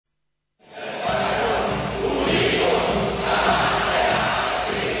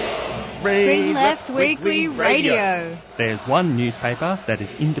Green Left Weekly Radio. There's one newspaper that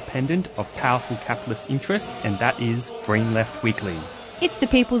is independent of powerful capitalist interests, and that is Green Left Weekly. It's the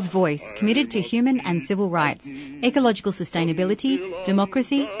people's voice, committed to human and civil rights, ecological sustainability,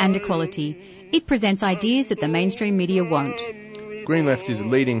 democracy and equality. It presents ideas that the mainstream media won't. Green Left is a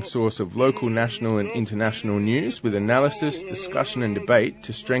leading source of local, national and international news with analysis, discussion and debate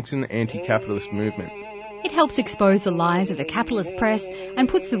to strengthen the anti-capitalist movement. It helps expose the lies of the capitalist press and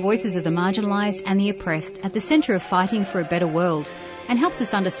puts the voices of the marginalised and the oppressed at the centre of fighting for a better world, and helps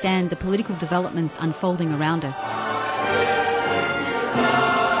us understand the political developments unfolding around us.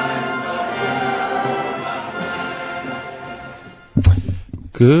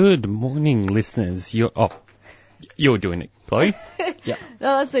 Good morning, listeners. You're doing it, Chloe. Yeah.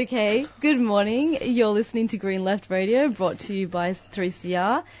 No, that's okay. Good morning. You're listening to Green Left Radio, brought to you by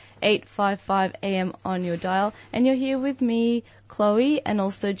 3CR. 855 AM on your dial, and you're here with me, Chloe, and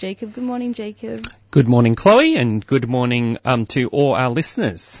also Jacob. Good morning, Jacob. Good morning, Chloe, and good morning to all our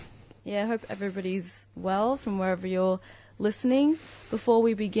listeners. Yeah, I hope everybody's well from wherever you're listening. Before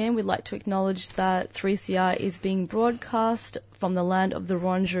we begin, we'd like to acknowledge that 3CR is being broadcast from the land of the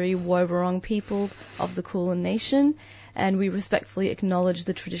Wurundjeri Woiwurrung people of the Kulin Nation, and we respectfully acknowledge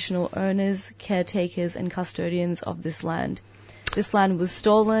the traditional owners, caretakers and custodians of this land. This land was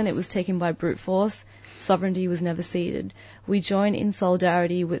stolen, it was taken by brute force, sovereignty was never ceded. We join in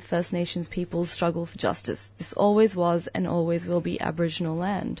solidarity with First Nations people's struggle for justice. This always was and always will be Aboriginal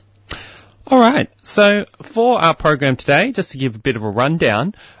land. All right, so for our program today, just to give a bit of a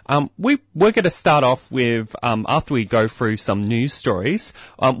rundown, we're going to start off with, after we go through some news stories,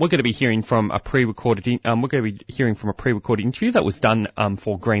 we're going to be hearing from a pre-recorded interview that was done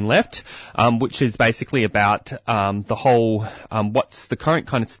for Green Left, which is basically about the whole what's the current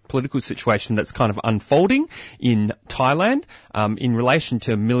kind of political situation that's kind of unfolding in Thailand in relation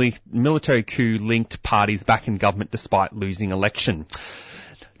to military coup-linked parties back in government despite losing election.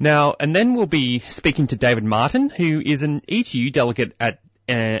 Now, and then we'll be speaking to David Martin, who is an ETU delegate at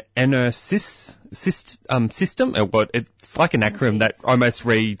EnerSys system. It's like an acronym that almost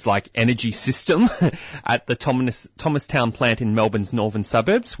reads like energy system at the Thomastown plant in Melbourne's northern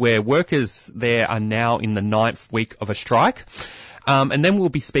suburbs, where workers there are now in the 9th week of a strike. And then we'll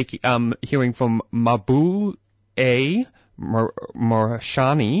be hearing from Mahboobeh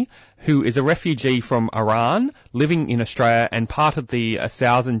Mirshahi, who is a refugee from Iran living in Australia and part of the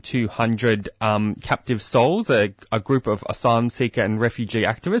 1,200 captive souls, a group of asylum seeker and refugee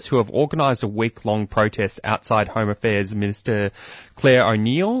activists who have organised a week-long protest outside Home Affairs Minister Clare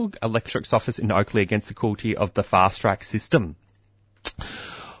O'Neil electorate's office in Oakleigh against the cruelty of the fast-track system.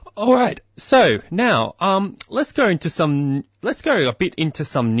 All right, so now let's go a bit into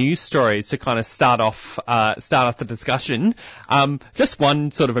some news stories to kind of start off the discussion. Just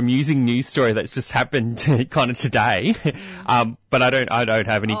one sort of amusing news story that's just happened kind of today, but I don't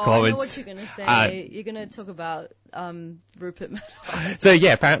have any comments. I know what you're going to say. You're going to talk about Rupert Murdoch. So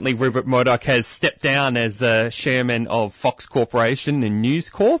yeah, apparently Rupert Murdoch has stepped down as chairman of Fox Corporation and News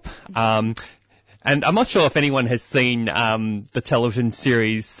Corp. And I'm not sure if anyone has seen the television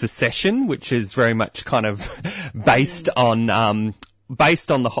series Succession, which is very much kind of based on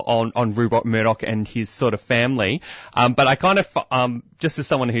Rupert Murdoch and his sort of family. But I kind of just as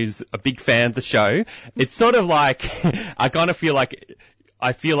someone who's a big fan of the show, it's sort of like I feel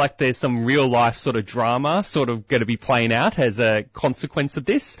like there's some real life sort of drama sort of going to be playing out as a consequence of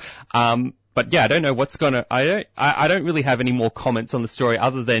this. But yeah, I don't know what's I don't really have any more comments on the story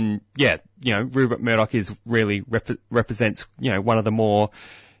other than, Rupert Murdoch is really represents, one of the more,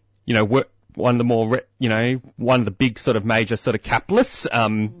 one of the big sort of major sort of capitalists,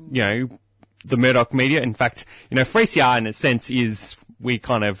 the Murdoch media. In fact, 3CR in a sense is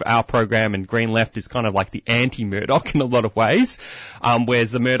our program and Green Left is kind of like the anti-Murdoch in a lot of ways,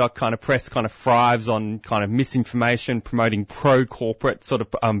 whereas the Murdoch kind of press kind of thrives on kind of misinformation, promoting pro-corporate sort of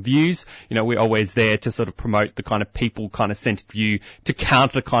views. We're always there to sort of promote the kind of people kind of centered view to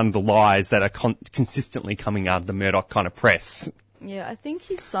counter kind of the lies that are consistently coming out of the Murdoch kind of press. Yeah, I think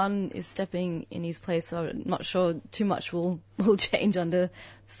his son is stepping in his place, so I'm not sure too much will change under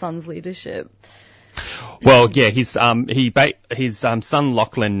son's leadership. Well, yeah, his son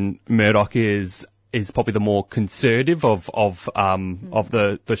Lachlan Murdoch is probably the more conservative of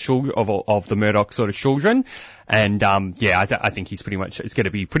the Murdoch sort of children, and I think it's going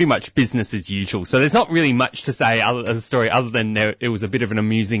to be pretty much business as usual. So there's not really much to say other than the story, other than it was a bit of an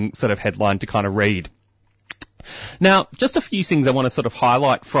amusing sort of headline to kind of read. Now, just a few things I want to sort of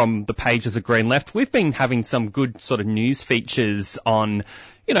highlight from the pages of Green Left. We've been having some good sort of news features on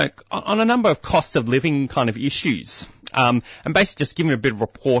a number of cost of living kind of issues. and basically just giving a bit of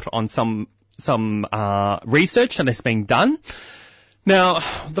report on some research that is being done. Now,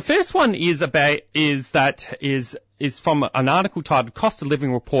 the first one is from an article titled "Cost of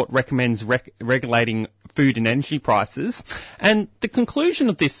Living Report Recommends Regulating Food and Energy Prices," and the conclusion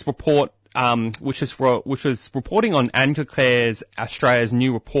of this report, which was reporting on Anglicare Australia's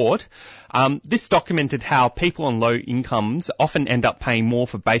new report. This documented how people on low incomes often end up paying more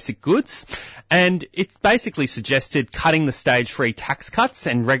for basic goods, and it basically suggested cutting the stage-free tax cuts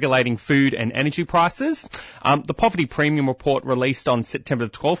and regulating food and energy prices. The Poverty Premium report released on September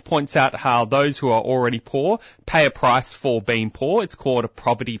the 12th points out how those who are already poor pay a price for being poor. It's called a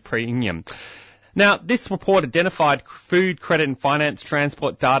poverty premium. Now, this report identified food, credit and finance,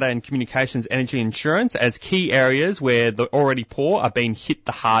 transport, data and communications, energy and insurance as key areas where the already poor are being hit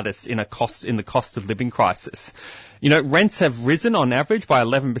the hardest in the cost of living crisis. Rents have risen on average by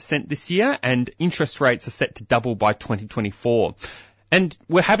 11% this year, and interest rates are set to double by 2024. And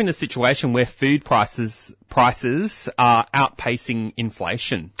we're having a situation where food prices are outpacing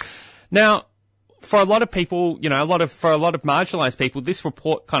inflation. Now, for a lot of people, for a lot of marginalised people, this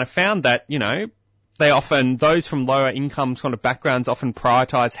report kind of found that, those from lower income kind of backgrounds often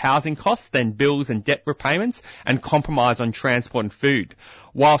prioritise housing costs, then bills and debt repayments, and compromise on transport and food.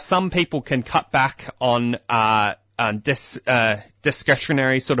 While some people can cut back on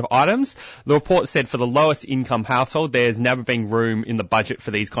discretionary sort of items, the report said for the lowest income household, there's never been room in the budget for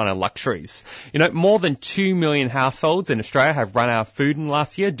these kind of luxuries. More than 2 million households in Australia have run out of food in the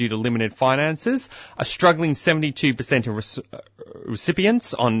last year due to limited finances. A struggling 72% of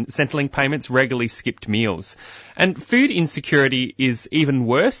recipients on Centrelink payments regularly skipped meals. And food insecurity is even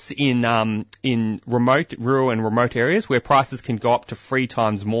worse in rural and remote areas where prices can go up to 3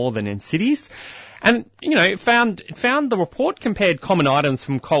 times more than in cities. And, it found the report compared common items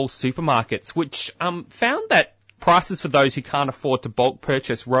from Coles supermarkets, which found that prices for those who can't afford to bulk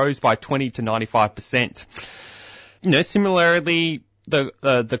purchase rose by 20 to 95%. Similarly,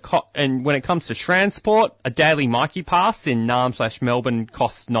 and when it comes to transport, a daily Mikey pass in Narm/Melbourne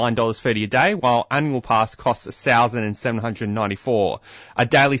costs $9.30 a day, while annual pass costs $1,794, a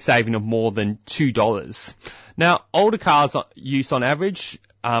daily saving of more than $2. Now, older cars use on average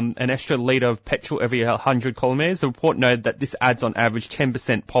an extra litre of petrol every 100 kilometres. The report noted that this adds on average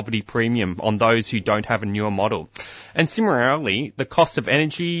 10% poverty premium on those who don't have a newer model. And similarly, the cost of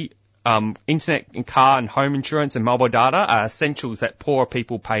energy, internet and car and home insurance and mobile data are essentials that poorer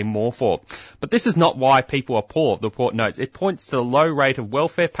people pay more for. But this is not why people are poor, the report notes. It points to the low rate of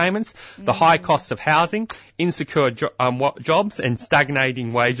welfare payments, the high cost of housing, insecure jobs and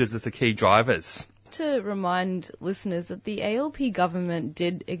stagnating wages as the key drivers. To remind listeners that the ALP government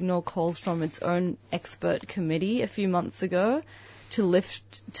did ignore calls from its own expert committee a few months ago to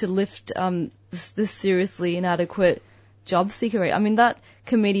lift this seriously inadequate job seeker rate. I mean, that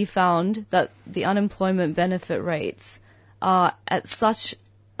committee found that the unemployment benefit rates are at such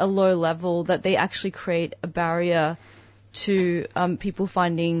a low level that they actually create a barrier to people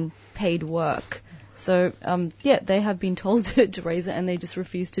finding paid work. So, they have been told to raise it and they just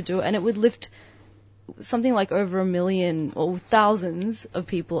refuse to do it. And it would lift something like over 1 million or thousands of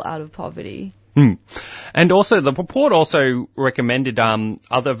people out of poverty. And also, the report also recommended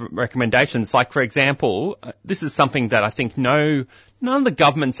other recommendations, like, for example, this is something that I think none of the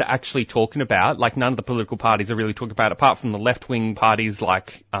governments are actually talking about, like none of the political parties are really talking about, apart from the left-wing parties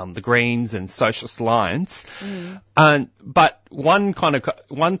like the Greens and Socialist Alliance. But one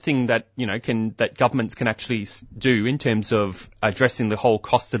thing that, that governments can actually do in terms of addressing the whole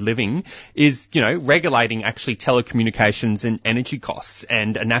cost of living is, regulating actually telecommunications and energy costs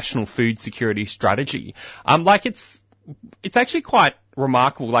and a national food security strategy. It's actually quite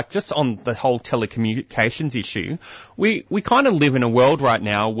remarkable, like just on the whole telecommunications issue, we kind of live in a world right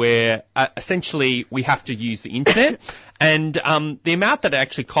now where essentially we have to use the internet and the amount that it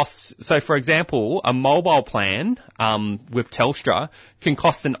actually costs. So for example, a mobile plan with Telstra can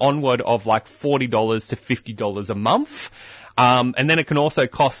cost an onward of like $40 to $50 a month. And then it can also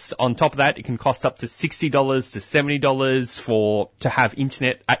cost, on top of that, it can cost up to $60 to $70 to have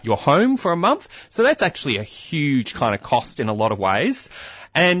internet at your home for a month. So that's actually a huge kind of cost in a lot of ways.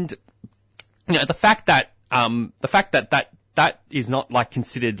 And, the fact that that is not like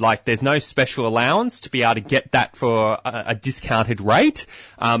considered, like there's no special allowance to be able to get that for a discounted rate,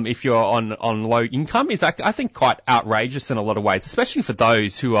 if you're on low income is, I think, quite outrageous in a lot of ways, especially for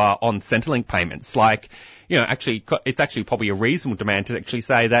those who are on Centrelink payments. Like, it's actually probably a reasonable demand to actually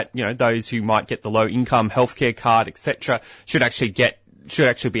say that, those who might get the low income healthcare card, etc., should actually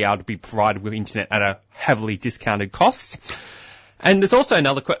be able to be provided with internet at a heavily discounted cost. And there's also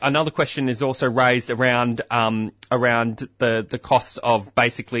another question is also raised around the cost of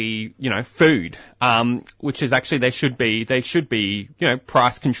basically, food, which is actually there should be,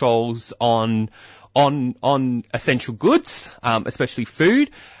 price controls on essential goods, especially food,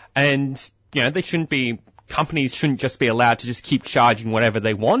 and, companies shouldn't just be allowed to just keep charging whatever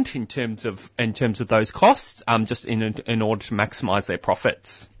they want in terms of those costs, just in order to maximise their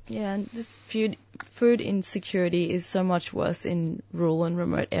profits. Yeah, and this food insecurity is so much worse in rural and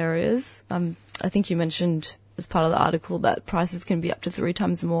remote areas. I think you mentioned as part of the article that prices can be up to 3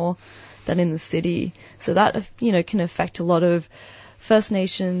 times more than in the city. So that, can affect a lot of First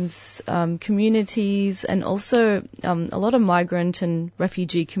Nations communities, and also a lot of migrant and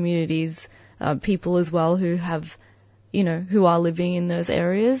refugee communities, people as well who have, who are living in those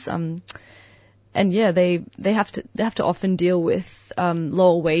areas. And yeah, they have to often deal with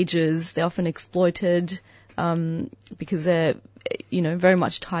lower wages. They're often exploited because they're very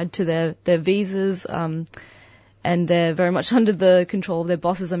much tied to their visas, and they're very much under the control of their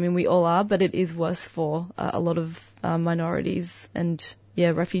bosses. I mean, we all are, but it is worse for a lot of minorities and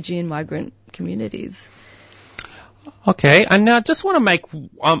refugee and migrant communities. Okay, and now I just want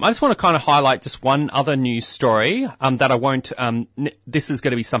to kind of highlight just one other news story that I won't. This is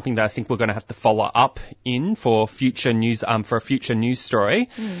going to be something that I think we're going to have to follow up in for future news, for a future news story.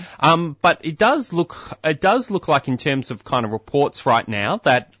 But it does look like in terms of kind of reports right now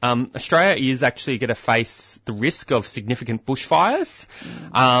that Australia is actually going to face the risk of significant bushfires.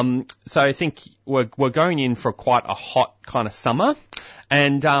 So I think we're going in for quite a hot kind of summer.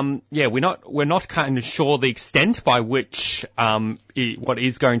 And we're not kind of sure the extent by which what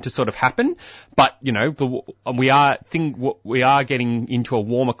is going to sort of happen, but we are getting into a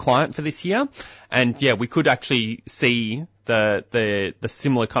warmer climate for this year, and we could actually see the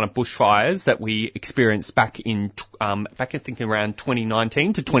similar kind of bushfires that we experienced back I think around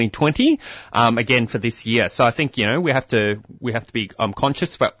 2019 to 2020 again for this year. So I think we have to be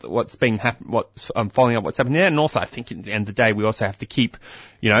conscious about what's following up what's happening there, and also I think at the end of the day we also have to keep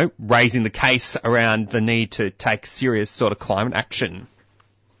raising the case around the need to take serious sort of climate action.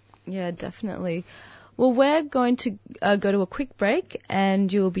 Yeah, definitely. Well, we're going to go to a quick break,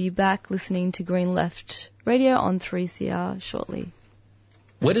 and you'll be back listening to Green Left Radio on 3CR shortly.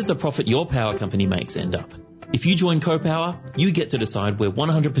 Where does the profit your power company makes end up? If you join CoPower, you get to decide where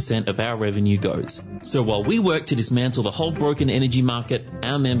 100% of our revenue goes. So while we work to dismantle the whole broken energy market,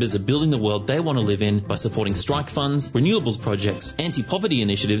 our members are building the world they want to live in by supporting strike funds, renewables projects, anti-poverty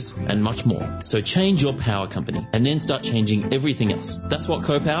initiatives, and much more. So change your power company and then start changing everything else. That's what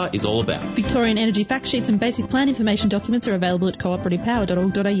CoPower is all about. Victorian energy fact sheets and basic plan information documents are available at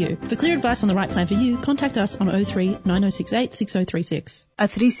cooperativepower.org.au. For clear advice on the right plan for you, contact us on 03 9068 6036. A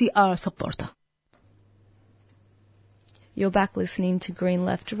 3CR supporter. You're back listening to Green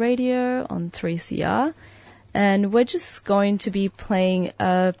Left Radio on 3CR, and we're just going to be playing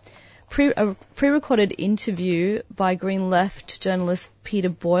a pre-recorded interview by Green Left journalist Peter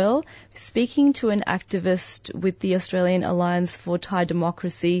Boyle, speaking to an activist with the Australian Alliance for Thai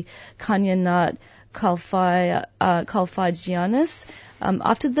Democracy, Kanyanatt Kalfagiannis,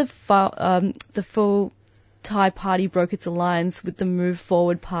 after the full Thai party broke its alliance with the Move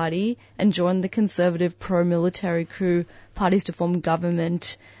Forward party and joined the conservative pro-military coup parties to form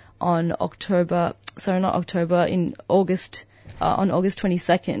government on August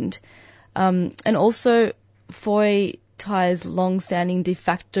 22nd. And also Pheu Thai's long-standing de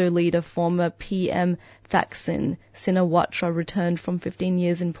facto leader, former PM Thaksin Shinawatra, returned from 15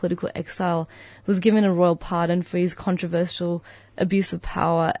 years in political exile, was given a royal pardon for his controversial abuse of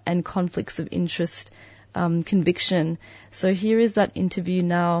power and conflicts of interest conviction. So here is that interview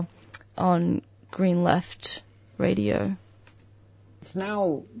now on Green Left Radio. It's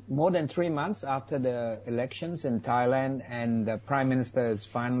now more than 3 months after the elections in Thailand, and the Prime Minister has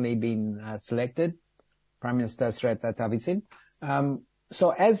finally been selected, Prime Minister Srettha Thavisin.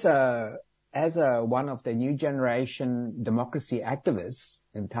 So as one of the new generation democracy activists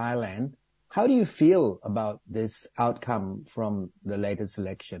in Thailand, how do you feel about this outcome from the latest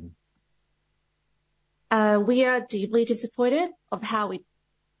election? We are deeply disappointed of how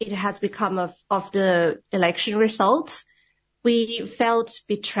it has become of the election result. We felt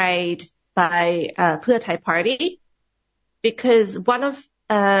betrayed by Pheu Thai party because during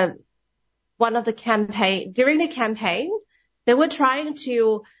the campaign, they were trying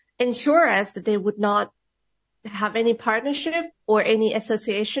to ensure us that they would not have any partnership or any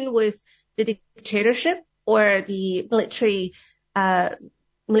association with the dictatorship or the military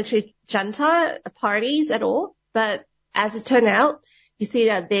junta parties at all. But as it turned out, you see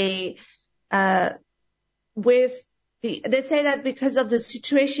that they, with they say that because of the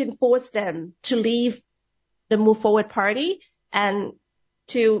situation forced them to leave the Move Forward Party and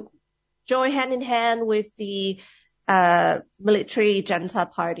to join hand in hand with the military junta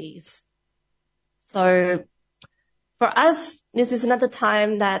parties. So for us, this is another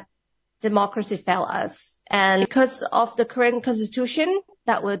time that democracy failed us. And because of the current constitution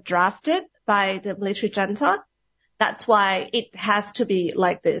that were drafted by the military junta, that's why it has to be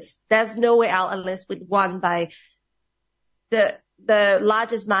like this. There's no way out unless we won by the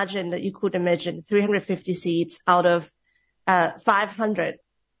largest margin that you could imagine, 350 seats out of 500.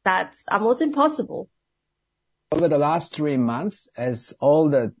 That's almost impossible. Over the last 3 months, as all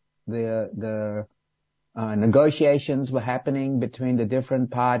the negotiations were happening between the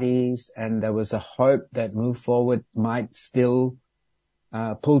different parties, and there was a hope that Move Forward might still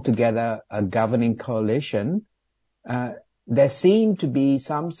pull together a governing coalition, there seemed to be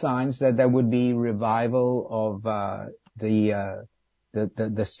some signs that there would be revival of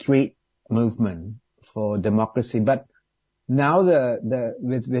the street movement for democracy. But now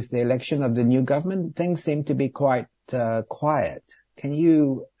with the election of the new government, things seem to be quite quiet. Can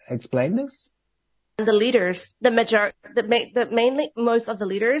you explain this? The leaders, mainly most of the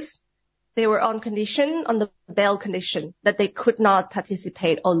leaders, they were on the bail condition that they could not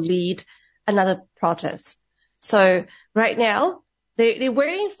participate or lead another protest. So right now they're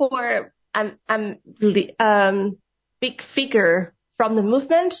waiting for big figure from the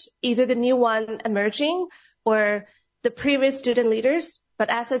movement, either the new one emerging or the previous student leaders.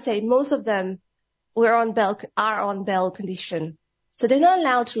 But as I say, most of them are on bail condition, so they're not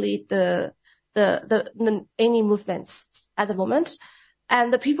allowed to lead any movements at the moment.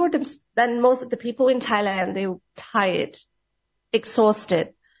 And most of the people in Thailand, they were tired,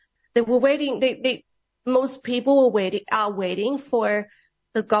 exhausted. They were waiting. Most people are waiting for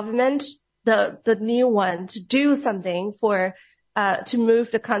the government, the new one, to do something to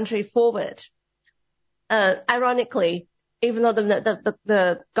move the country forward. Ironically, even though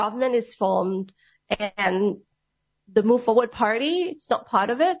the government is formed and the Move Forward Party, it's not part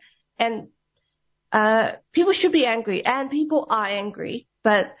of it, and people should be angry, and people are angry,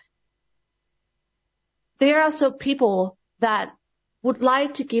 but there are also people that would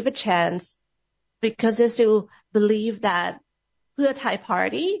like to give a chance because they still believe that Pheu Thai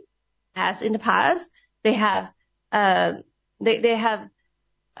Party, as in the past, they have the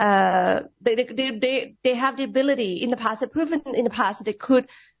ability in the past, they've proven in the past that they could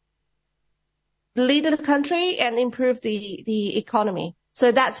lead the country and improve the economy.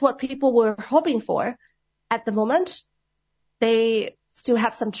 So that's what people were hoping for. At the moment, they still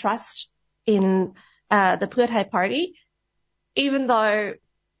have some trust in the Pheu Thai Party, even though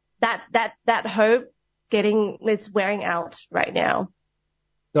that hope it's wearing out right now.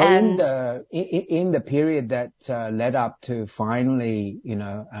 So in the period that led up to finally,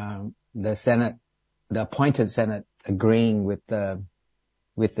 the Senate, the appointed Senate agreeing with the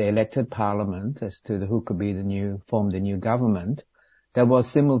elected Parliament as to who could be form the new government, there was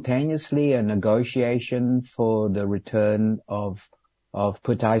simultaneously a negotiation for the return of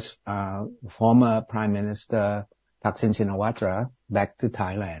Pheu Thai's former Prime Minister Thaksin Shinawatra back to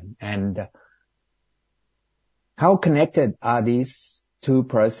Thailand. And how connected are these two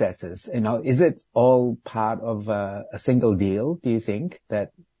processes? Is it all part of a single deal? Do you think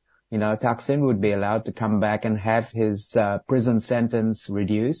that Thaksin would be allowed to come back and have his prison sentence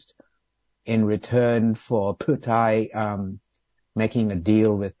reduced in return for Pheu Thai making a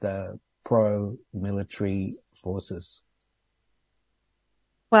deal with the pro-military forces?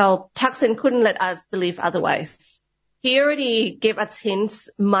 Well, Thaksin couldn't let us believe otherwise. He already gave us hints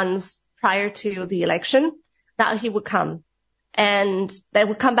months prior to the election that he would come, and they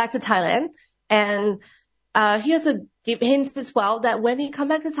would come back to Thailand. And he also gave hints as well that when he come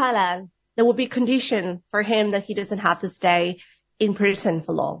back to Thailand, there will be condition for him that he doesn't have to stay in prison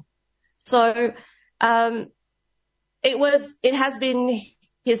for long. So it has been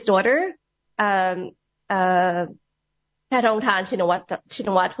his daughter, Patongthan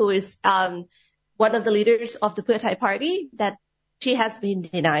Shinawatra, who is one of the leaders of the Pheu Thai Party, that she has been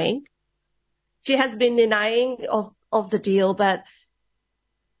denying. She has been denying of the deal, but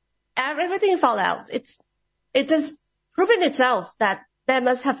everything fell out. It has proven itself that there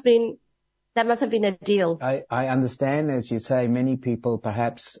must have been a deal. I understand, as you say, many people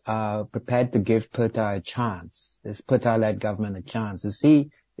perhaps are prepared to give Pheu Thai a chance, this Pheu Thai-led government a chance, to see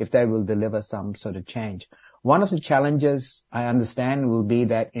if they will deliver some sort of change. One of the challenges, I understand, will be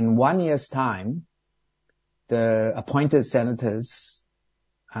that in 1 year's time, the appointed senators,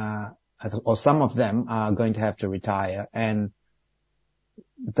 or some of them, are going to have to retire, and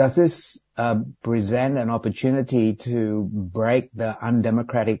does this present an opportunity to break the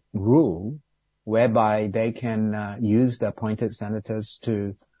undemocratic rule whereby they can use the appointed senators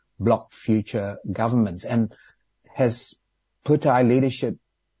to block future governments? And has Pheu leadership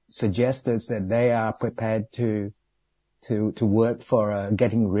suggested that they are prepared to work for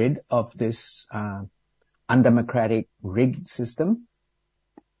getting rid of this undemocratic rigged system?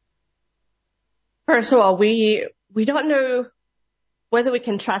 First of all, we don't know whether we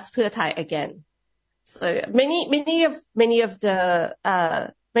can trust Pheu again. So many of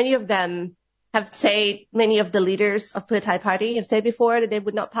them have said, many of the leaders of Pheu Thai party have said before that they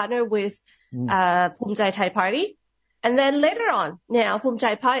would not partner with Phum Jai Thai party. And then later on, now Phum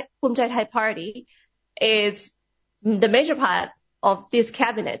Jai Thai party is the major part of this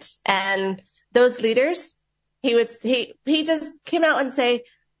cabinet. And those leaders, he just came out and say,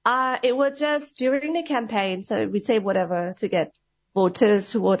 it was just during the campaign, so we say whatever to get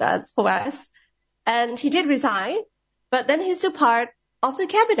voters to vote for us. And he did resign, but then he's still part of the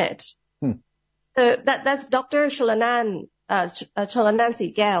cabinet. So that's Dr. Cholanan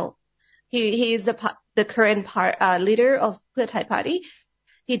Sigel. He is the current leader of Pheu Thai party.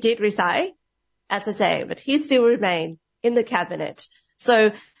 He did resign, as I say, but he still remains in the cabinet.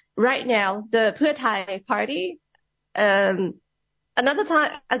 So right now, the Pheu Thai party, another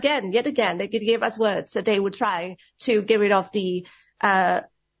time, yet again, they could give us words that they would try to get rid of they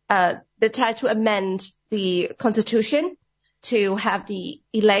try to amend the constitution to have the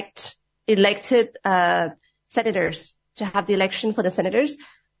elected senators, to have the election for the senators.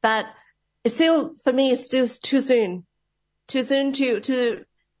 But it's still, for me, it's still too soon to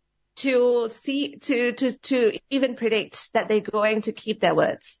even predict that they're going to keep their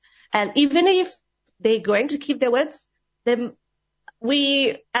words. And even if they're going to keep their words, then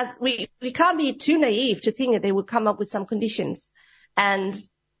we can't be too naive to think that they would come up with some conditions. And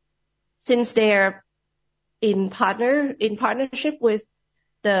since they're in partnership with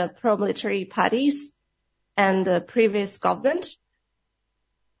the pro-military parties and the previous government,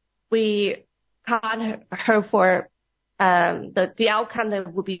 we can't hope for the outcome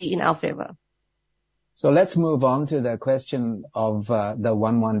that would be in our favor. So let's move on to the question of the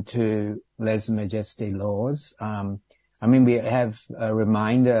 112 lèse-majesté laws. We have a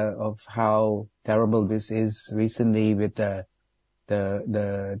reminder of how terrible this is recently with the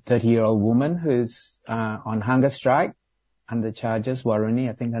 30-year-old woman who's on hunger strike under charges, Waruni,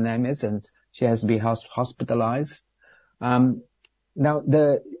 I think her name is, and she has to be hospitalized. Now,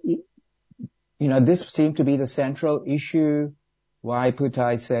 this seemed to be the central issue why Pheu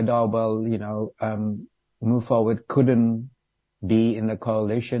Thai said, Move Forward couldn't be in the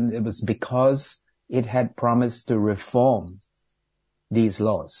coalition. It was because it had promised to reform these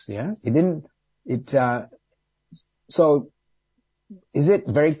laws. Yeah, it didn't. So is it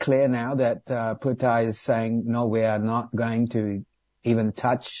very clear now that Pheu Thai is saying, no, we are not going to even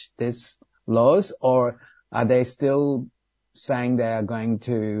touch these laws, or are they still saying they are going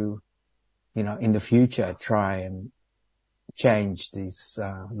to, in the future try and change these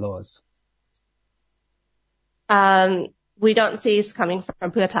laws? We don't see it coming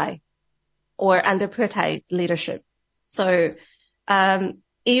from Pheu Thai or under Pheu Thai leadership. So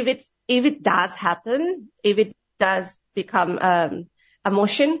if it does happen, if it does become a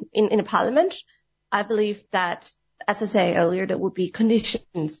motion in the parliament, I believe that, as I say earlier, there would be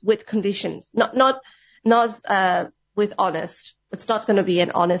conditions, not with honest. It's not going to be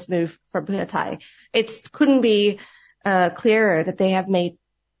an honest move from Pheu Thai. It couldn't be clearer that they have made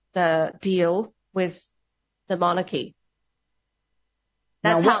the deal with the monarchy.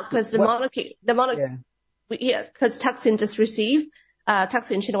 That's because the monarchy, because Thaksin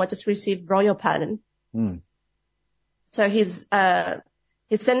Shinawatra just received royal pardon. So his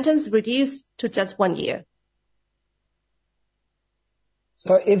sentence reduced to just 1 year.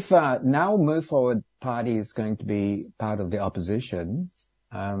 So if now Move Forward Party is going to be part of the opposition,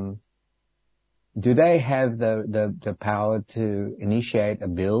 do they have the power to initiate a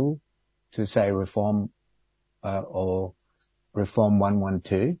bill to say reform or reform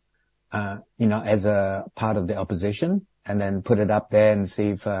 112, as a part of the opposition, and then put it up there and see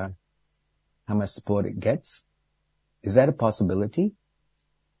if how much support it gets? Is that a possibility?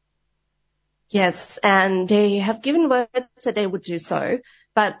 Yes, and they have given words that they would do so.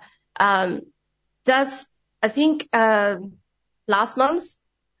 But I think last month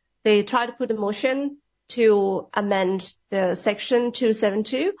they tried to put a motion to amend the section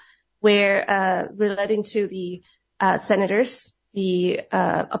 272, where relating to the senators, the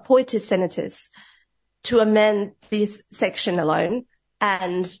appointed senators, to amend this section alone,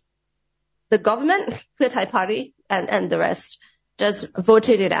 and the government, Pheu Thai party, and the rest just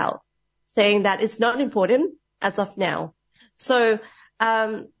voted it out, saying that it's not important as of now. So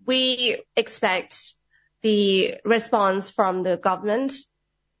we expect the response from the government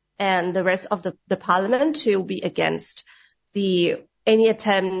and the rest of the parliament to be against any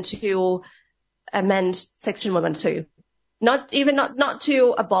attempt to amend Section 112. Not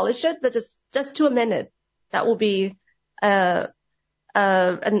to abolish it, but just to amend it. That will be a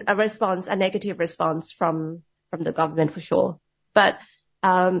response, a negative response from the government for sure. But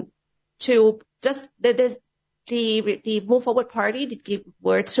to just the Move Forward Party did give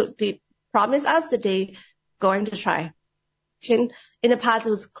word to promise us that they going to try. In the past, it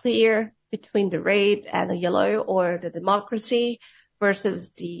was clear between the red and the yellow, or the democracy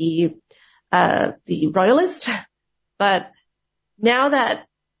versus the royalist. But now that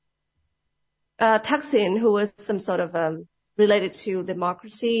Thaksin, who was some sort of related to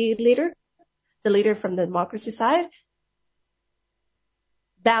democracy leader, the leader from the democracy side,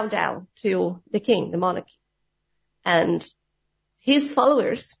 bowed down to the king, the monarchy. And his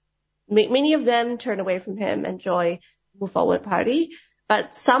followers, many of them turned away from him and joined Move Forward Party,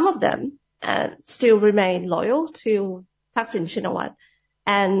 but some of them still remain loyal to Thaksin Shinawatra.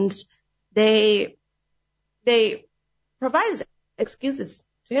 And they provide excuses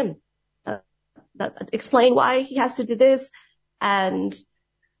to him, that explain why he has to do this. And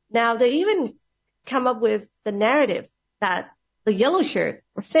now they even come up with the narrative that the yellow shirt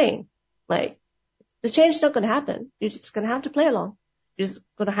were saying, like, the change is not going to happen. You're just going to have to play along. You're just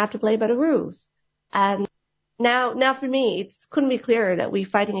going to have to play by the rules. And now for me, it couldn't be clearer that we're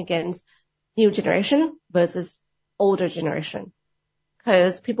fighting against new generation versus older generation.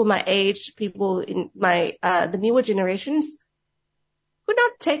 Because people my age, people in the newer generations could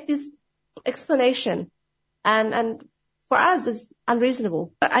not take this explanation. And for us, it's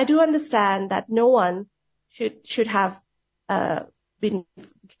unreasonable. But I do understand that no one shouldn't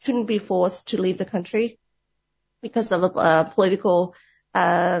be forced to leave the country because of political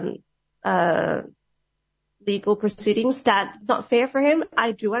legal proceedings. That's not fair for him.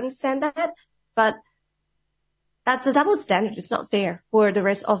 I do understand that, but that's a double standard. It's not fair for the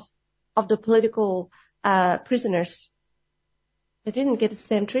rest of the political prisoners. They didn't get the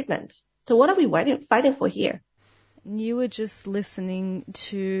same treatment. So what are we fighting for here? You were just listening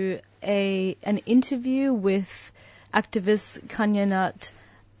to an interview with activist Kanyanatt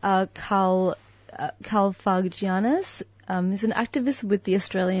Kalfagiannis. He's an activist with the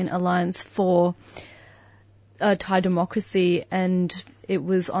Australian Alliance for Thai Democracy, and it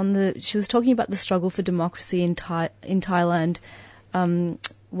was she was talking about the struggle for democracy in Thailand,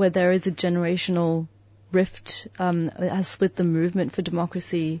 where there is a generational rift, has split the movement for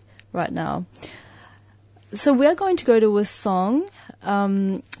democracy right now. So we're going to go to a song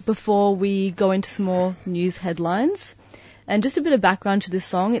before we go into some more news headlines. And just a bit of background to this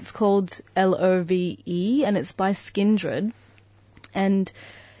song. It's called L-O-V-E, and it's by Skindred. And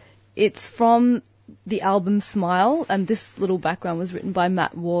it's from the album Smile. And this little background was written by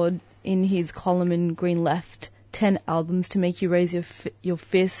Matt Ward in his column in Green Left, 10 albums to make you raise your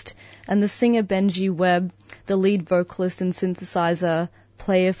fist. And the singer Benji Webb, the lead vocalist and synthesizer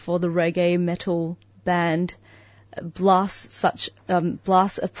player for the reggae metal band, blasts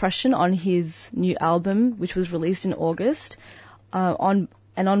oppression on his new album, which was released in August. On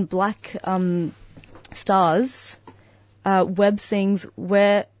Black Stars, Webb sings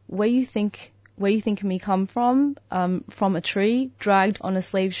where you think me come from a tree, dragged on a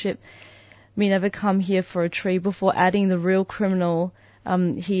slave ship, me never come here for a tree, before adding the real criminal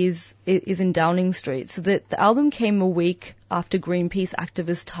is in Downing Street. So the album came a week after Greenpeace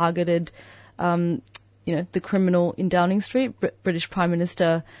activists targeted the criminal in Downing Street, British Prime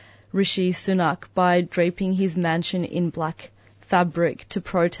Minister Rishi Sunak, by draping his mansion in black fabric to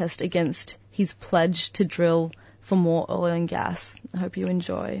protest against his pledge to drill for more oil and gas. I hope you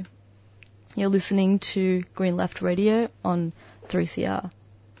enjoy. You're listening to Green Left Radio on 3CR.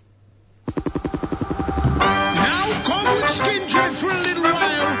 Now come with Skindred for a little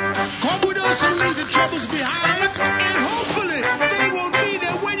while. Come with us to leave the troubles behind, and hopefully they won't be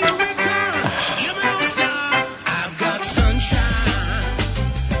there when you return. You know, star, I've got sunshine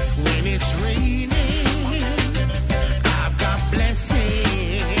when it's raining. I've got blessing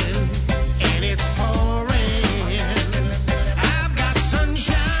and it's pouring. I've got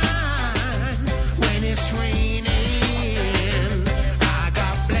sunshine when it's raining. I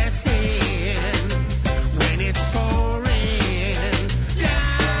got blessing when it's pouring.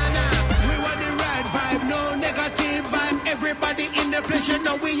 We want the right vibe, no negative vibe. Everybody in the place, you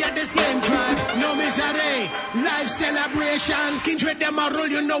know we are the same tribe. No misery, life celebration. Kindred them a roll,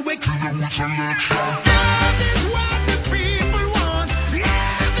 you know we. That is what the people want.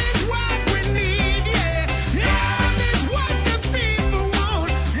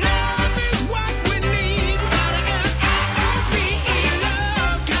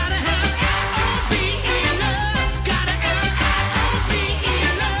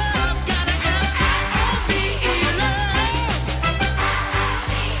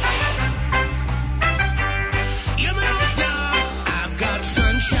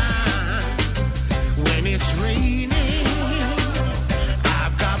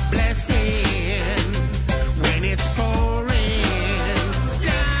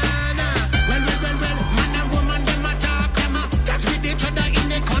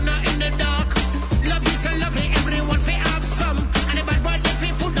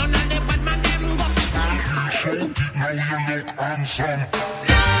 discussion.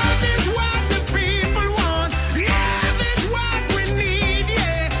 Love is what the people want. Love is what we need,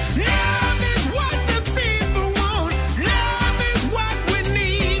 yeah. Love is what the people want. Love is what we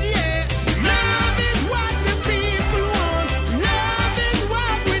need, yeah. Love is what the people want. Love is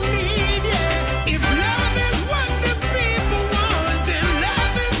what we need, yeah. If love is what the people want, then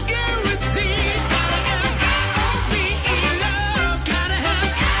love is guaranteed. Gotta have O-V-E love. Gotta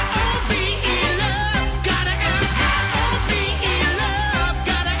have O-V-E love. Gotta have O-V-E love.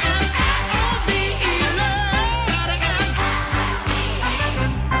 Gotta have O-V-E love.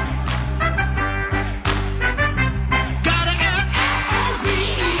 Gotta have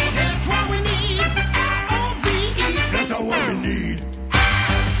O-V-E. That's what we need. O-V-E. That's what we need.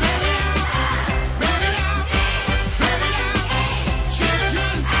 Spread it out. Spread it out. Spread it out.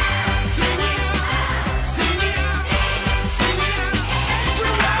 Children, sing it out. Sing it out. Sing it out.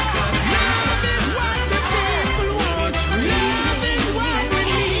 Everywhere. Love is what the people want. Love is what we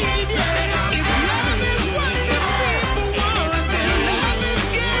need, yeah. If love is what the people want, then love is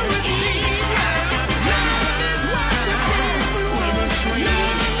guaranteed, yeah. Love is what the people want.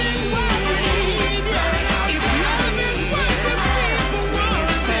 Love is what we need, yeah. If love is what the people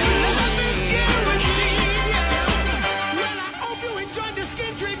want, then love is guaranteed, yeah. Well, I hope you enjoyed the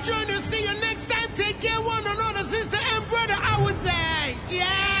Skindred journey. See you next time. Take care one another, sister and brother, I would say.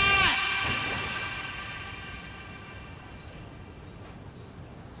 Yeah.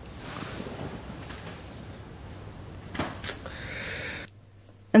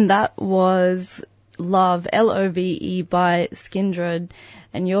 And that was Love, L-O-V-E by Skindred.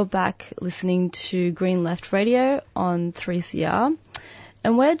 And you're back listening to Green Left Radio on 3CR.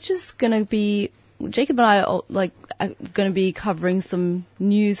 And we're just going to be, Jacob and I are going to be covering some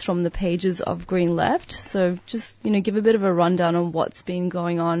news from the pages of Green Left. So just, give a bit of a rundown on what's been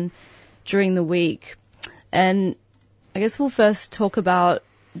going on during the week. And I guess we'll first talk about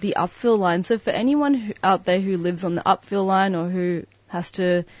the Upfield Line. So for anyone out there who lives on the Upfield Line or who has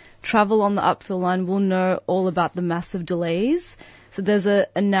to travel on the Upfield Line will know all about the massive delays. So there's a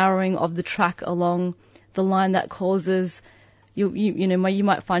narrowing of the track along the line that causes you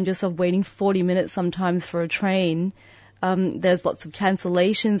might find yourself waiting 40 minutes sometimes for a train. There's lots of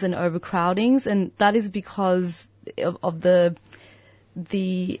cancellations and overcrowdings, and that is because of the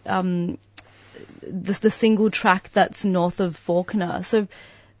single track that's north of Fawkner. So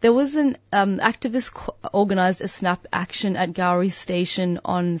there was an activist organised a snap action at Gowrie Station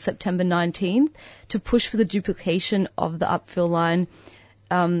on September 19th to push for the duplication of the Upfield Line.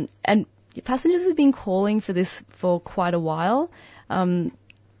 And passengers have been calling for this for quite a while.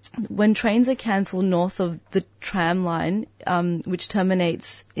 When trains are cancelled north of the tram line, which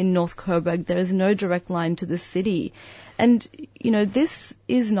terminates in North Coburg, there is no direct line to the city. And, this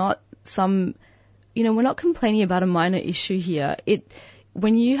is not we're not complaining about a minor issue here.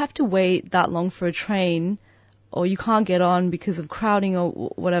 When you have to wait that long for a train, or you can't get on because of crowding or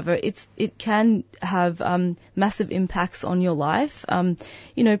whatever, it can have massive impacts on your life.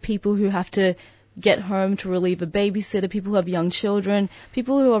 People who have to get home to relieve a babysitter, people who have young children,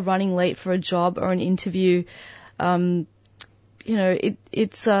 people who are running late for a job or an interview. It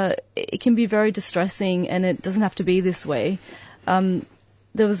can be very distressing, and it doesn't have to be this way.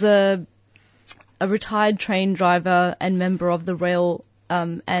 There was a retired train driver and member of the rail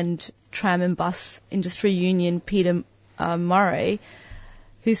and tram and bus industry union, Peter Murray,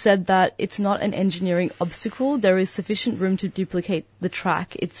 who said that it's not an engineering obstacle. There is sufficient room to duplicate the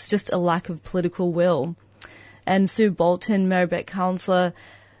track. It's just a lack of political will. And Sue Bolton, Maribek councillor,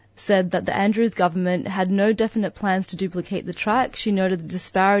 said that the Andrews government had no definite plans to duplicate the track. She noted the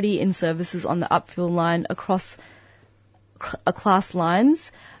disparity in services on the Upfield Line across class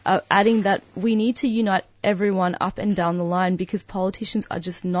lines, adding that we need to unite everyone up and down the line because politicians are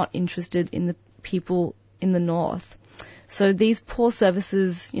just not interested in the people in the north. So these poor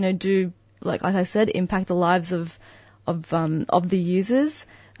services, do, like I said, impact the lives of the users.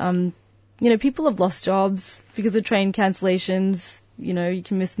 People have lost jobs because of train cancellations. You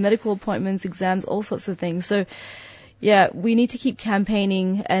can miss medical appointments, exams, all sorts of things. So, yeah, we need to keep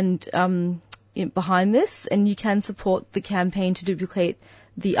campaigning and behind this, and you can support the campaign to duplicate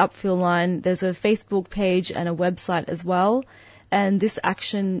the Upfield Line. There's a Facebook page and a website as well, and this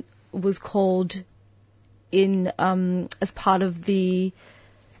action was called in as part of the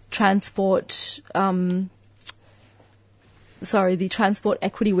Transport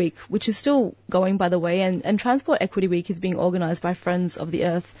Equity Week, which is still going, by the way, and Transport Equity Week is being organised by Friends of the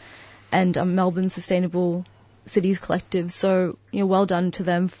Earth and Melbourne Sustainable Cities Collective. So, well done to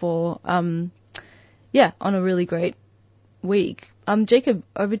them for on a really great week. Jacob,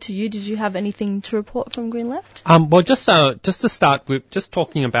 over to you. Did you have anything to report from Green Left? Well, just to start with, just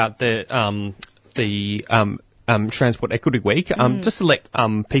talking about the Transport Equity Week, just to let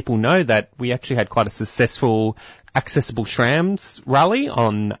people know that we actually had quite a successful accessible trams rally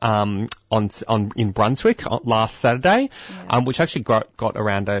in Brunswick last Saturday, which actually got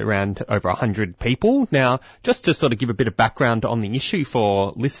around over 100 people. Now, just to sort of give a bit of background on the issue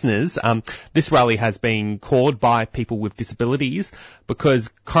for listeners, this rally has been called by people with disabilities because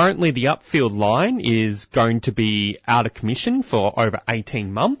currently the Upfield Line is going to be out of commission for over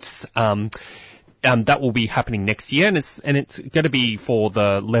 18 months. That will be happening next year, and it's going to be for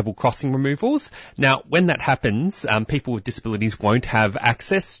the level crossing removals. Now, when that happens, people with disabilities won't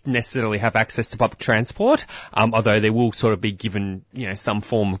necessarily have access to public transport, although they will sort of be given, some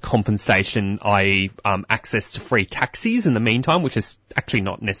form of compensation, i.e., access to free taxis in the meantime, which is actually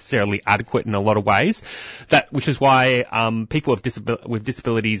not necessarily adequate in a lot of ways. Which is why people with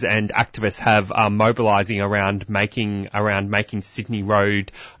disabilities and activists have mobilising around making Sydney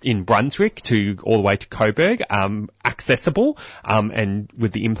Road in Brunswick to all the way to Coburg accessible, and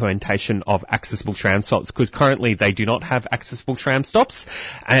with the implementation of accessible tram stops, because currently they do not have accessible tram stops.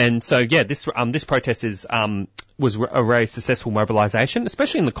 And so, this protest was a very successful mobilisation,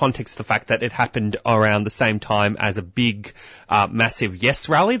 especially in the context of the fact that it happened around the same time as a big, massive Yes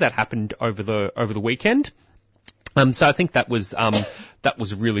rally that happened over the weekend. So I think that was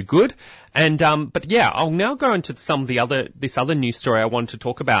really good. And, I'll now go into some of this other news story I wanted to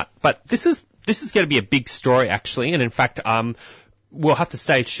talk about. But this is going to be a big story actually. And in fact, we'll have to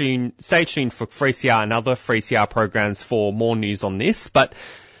stay tuned for 3CR and other 3CR programs for more news on this. But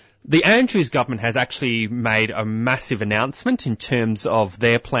the Andrews government has actually made a massive announcement in terms of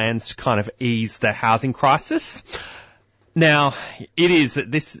their plans to kind of ease the housing crisis. Now, this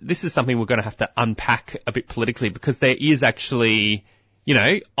is something we're going to have to unpack a bit politically, because there is actually,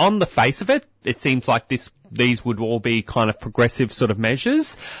 on the face of it, it seems like these would all be kind of progressive sort of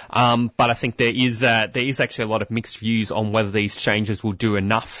measures. But I think there is actually a lot of mixed views on whether these changes will do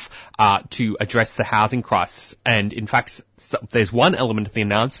enough to address the housing crisis. And in fact, there's one element of the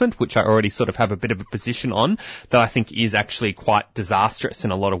announcement which I already sort of have a bit of a position on that I think is actually quite disastrous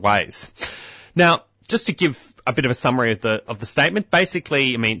in a lot of ways. Now, just to give a bit of a summary of the statement,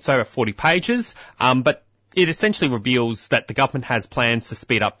 basically, it's over 40 pages, but it essentially reveals that the government has plans to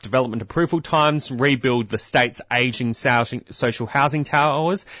speed up development approval times, rebuild the state's ageing social housing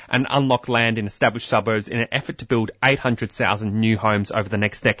towers, and unlock land in established suburbs in an effort to build 800,000 new homes over the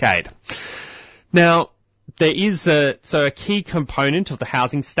next decade. Now, there is a key component of the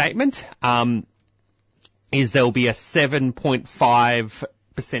housing statement is there will be a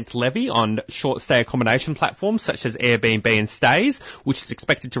 7.5% levy on short stay accommodation platforms such as Airbnb and Stays, which is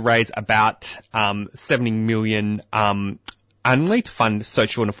expected to raise about 70 million annually to fund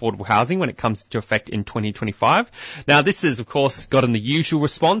social and affordable housing when it comes into effect in 2025. Now, this has, of course, gotten the usual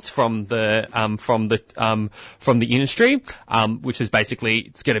response from the industry, which is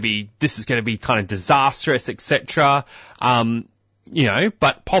basically this is going to be kind of disastrous, etc.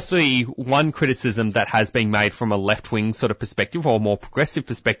 But possibly one criticism that has been made from a left-wing sort of perspective or a more progressive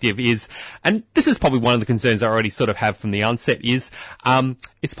perspective is, and this is probably one of the concerns I already sort of have from the onset, is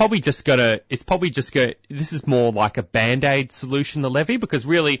this is more like a band-aid solution, the levy, because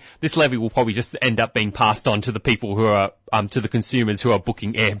really this levy will probably just end up being passed on to the people who are, to the consumers who are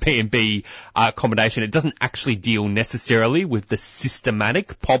booking Airbnb accommodation. It doesn't actually deal necessarily with the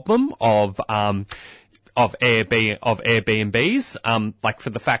systematic problem of Airbnbs, like for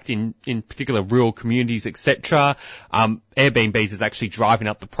the fact in particular rural communities, etc. Airbnbs is actually driving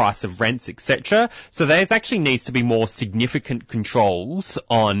up the price of rents, etc. So there actually needs to be more significant controls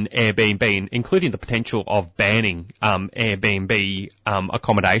on Airbnb, including the potential of banning Airbnb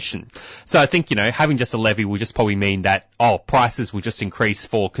accommodation. So I think, having just a levy will just probably mean that, prices will just increase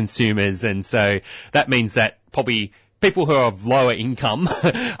for consumers, and so that means that probably people who are of lower income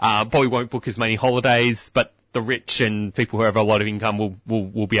probably won't book as many holidays, but the rich and people who have a lot of income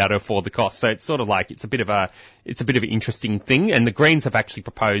will be able to afford the cost. So it's sort of like it's a bit of an interesting thing. And the Greens have actually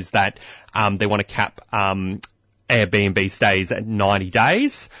proposed that they want to cap Airbnb stays at 90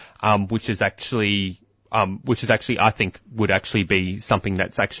 days, which is actually I think would actually be something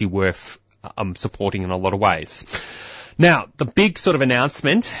that's actually worth supporting in a lot of ways. Now, the big sort of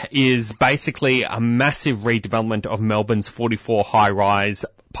announcement is basically a massive redevelopment of Melbourne's 44 high-rise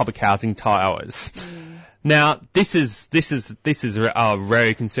public housing towers. Now, this is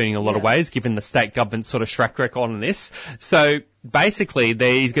very concerning in a lot of ways, given the state government's sort of track record on this. So basically,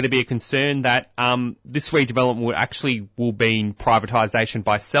 there is going to be a concern that this redevelopment will be in privatisation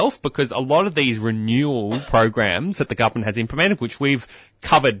by self, because a lot of these renewal programs that the government has implemented, which we've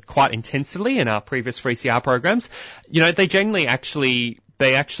covered quite intensively in our previous 3CR programs, they generally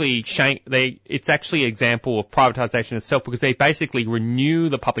it's actually an example of privatisation itself, because they basically renew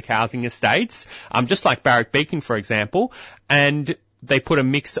the public housing estates, just like Barrack Beacon, for example, and they put a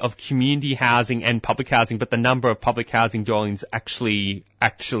mix of community housing and public housing, but the number of public housing dwellings actually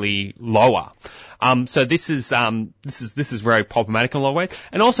lower. So this is very problematic in a lot of ways.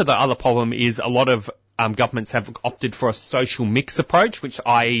 And also the other problem is a lot of governments have opted for a social mix approach, which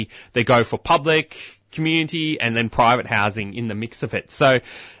i.e. they go for public, community and then private housing in the mix of it. So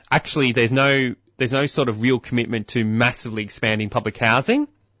actually there's no sort of real commitment to massively expanding public housing.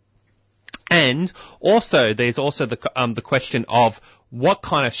 And also there's also the question of what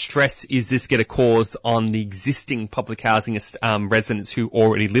kind of stress is this going to cause on the existing public housing residents who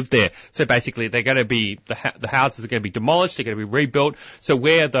already live there? So basically they're going to be, the houses are going to be demolished, they're going to be rebuilt. So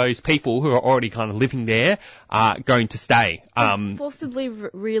where are those people who are already kind of living there going to stay? Forcibly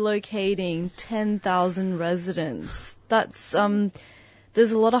relocating 10,000 residents. That's,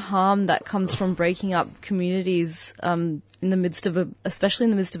 there's a lot of harm that comes from breaking up communities especially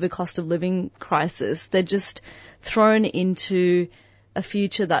in the midst of a cost of living crisis. They're just thrown into a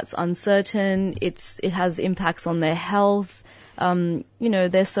future that's uncertain. It has impacts on their health,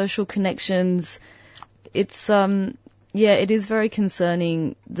 their social connections. It's it is very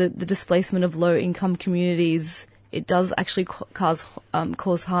concerning, the displacement of low income communities. It does actually cause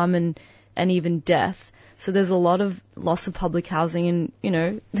harm and even death. So there's a lot of loss of public housing,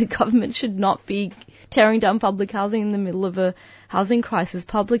 and the government should not be tearing down public housing in the middle of a housing crisis.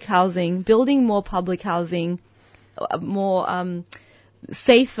 Public housing, building more public housing, more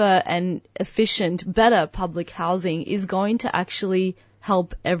safer and efficient, better public housing is going to actually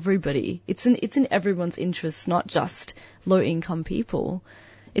help everybody. It's in everyone's interests, not just low income people.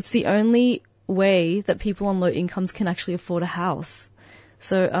 It's the only way that people on low incomes can actually afford a house.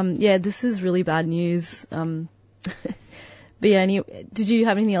 So this is really bad news. But did you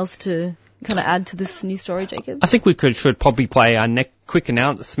have anything else to kind of add to this news story, Jacob? I think we should probably play our next quick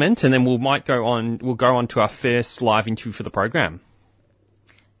announcement, and then we'll go on to our first live interview for the program.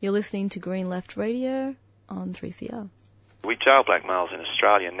 You're listening to Green Left Radio on 3CR. We jail black males in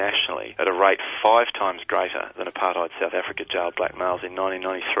Australia nationally at a rate 5 times greater than apartheid South Africa jailed black males in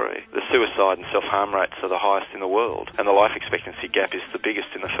 1993. The suicide and self-harm rates are the highest in the world, and the life expectancy gap is the biggest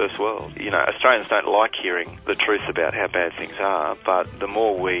in the first world. Australians don't like hearing the truth about how bad things are, but the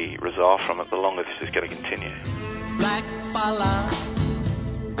more we resolve from it, the longer this is going to continue. Black fella,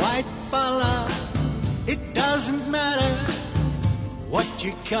 white fella, it doesn't matter what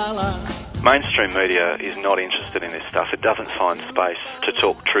you colour. Mainstream media is not interested in this stuff. It doesn't find space to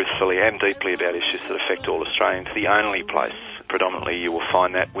talk truthfully and deeply about issues that affect all Australians. The only place predominantly you will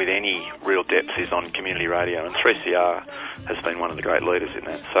find that with any real depth is on community radio, and 3CR has been one of the great leaders in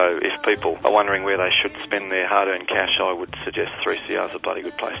that. So if people are wondering where they should spend their hard-earned cash, I would suggest 3CR is a bloody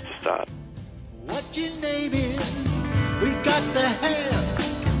good place to start. What your name is, we got the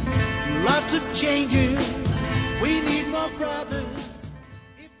hair, lots of changes, we need more brothers.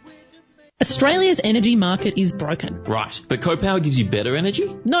 Australia's energy market is broken. Right, but CoPower gives you better energy?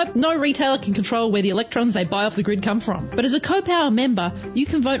 Nope, no retailer can control where the electrons they buy off the grid come from. But as a CoPower member, you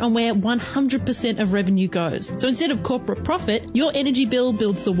can vote on where 100% of revenue goes. So instead of corporate profit, your energy bill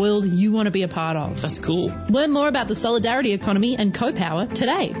builds the world you want to be a part of. That's cool. Learn more about the solidarity economy and CoPower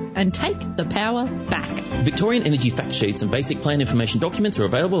today and take the power back. Victorian energy fact sheets and basic plan information documents are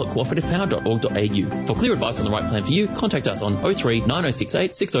available at cooperativepower.org.au. For clear advice on the right plan for you, contact us on 03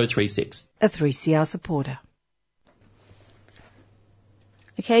 9068 6036. A 3CR supporter.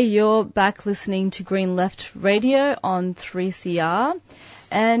 Okay, you're back listening to Green Left Radio on 3CR,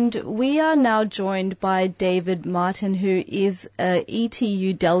 and we are now joined by David Martin, who is a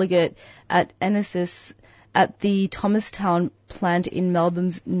ETU delegate at EnerSys at the Thomastown plant in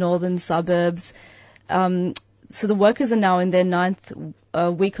Melbourne's northern suburbs. So the workers are now in their 9th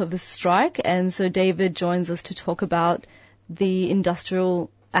week of the strike, and so David joins us to talk about the industrial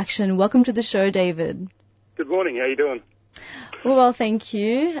action. Welcome to the show, David. Good morning. How are you doing? Well, thank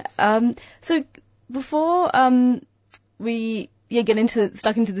you. So before we get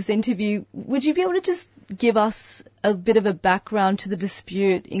stuck into this interview, would you be able to just give us a bit of a background to the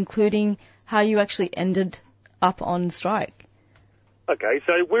dispute, including how you actually ended up on strike? Okay,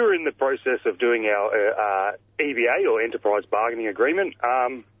 so we were in the process of doing our EBA, or Enterprise Bargaining Agreement.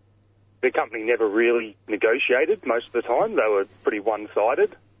 the company never really negotiated most of the time. They were pretty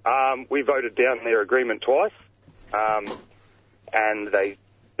one-sided. We voted down their agreement twice, and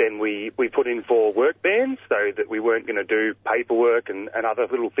we put in for work bans so that we weren't going to do paperwork and other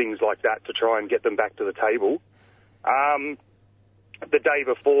little things like that to try and get them back to the table. The day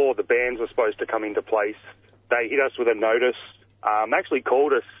before the bans were supposed to come into place, they hit us with a notice, actually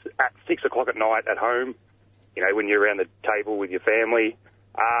called us at 6 o'clock at night at home, you know, when you're around the table with your family,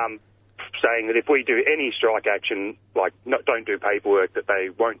 saying that if we do any strike action, like don't do paperwork, that they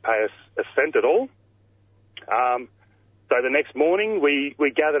won't pay us a cent at all. So the next morning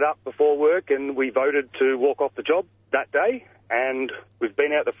we gathered up before work and we voted to walk off the job that day, and we've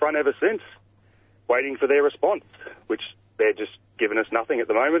been out the front ever since, waiting for their response, which they're just giving us nothing at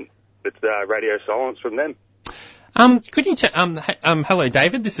the moment. It's radio silence from them. Could you hello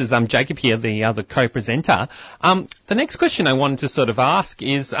David, this is Jacob here, the other co-presenter. The next question I wanted to sort of ask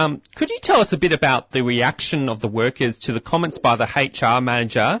is, could you tell us a bit about the reaction of the workers to the comments by the HR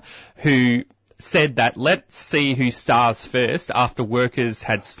manager who said that let's see who starves first after workers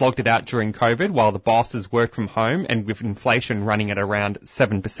had slogged it out during COVID while the bosses worked from home and with inflation running at around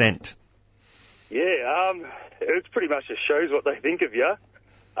 7%? Yeah, it pretty much just shows what they think of you.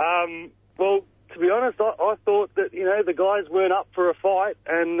 Well, to be honest, I thought that, you know, the guys weren't up for a fight,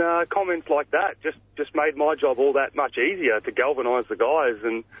 and comments like that just made my job all that much easier to galvanise the guys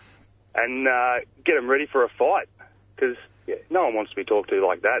and get them ready for a fight, because no one wants to be talked to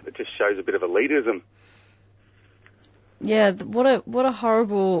like that. It just shows a bit of elitism. Yeah, what a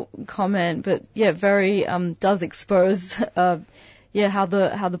horrible comment, but yeah, very does expose how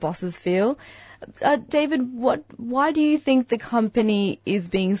the bosses feel. David, why do you think the company is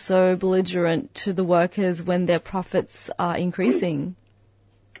being so belligerent to the workers when their profits are increasing?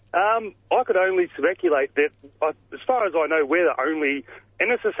 I could only speculate that, as far as I know, we're the only...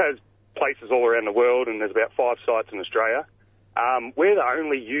 EnerSys has places all around the world, and there's about 5 sites in Australia. We're the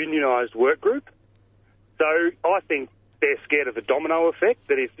only unionised work group. So I think they're scared of the domino effect,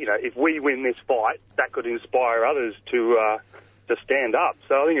 that if we win this fight, that could inspire others to stand up.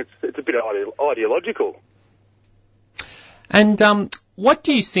 So I think it's a bit ideological. And what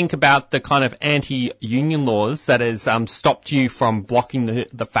do you think about the kind of anti-union laws that has stopped you from blocking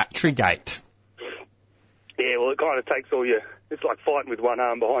the factory gate? Yeah, well, it kind of takes it's like fighting with one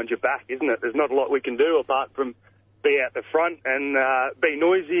arm behind your back, isn't it? There's not a lot we can do apart from be out the front and be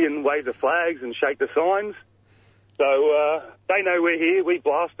noisy and wave the flags and shake the signs. So they know we're here. We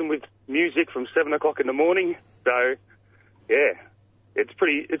blast them with music from 7 o'clock in the morning. So yeah, it's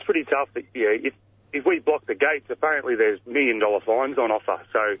pretty tough. That, if we block the gates, apparently there's $1 million fines on offer.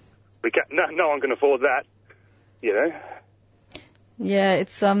 So we can't, no one can afford that, you know. Yeah,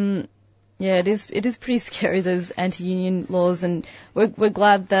 it's it is pretty scary, those anti-union laws, and we're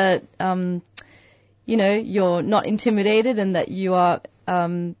glad that you're not intimidated and that you are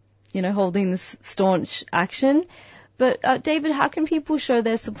holding this staunch action. But David, how can people show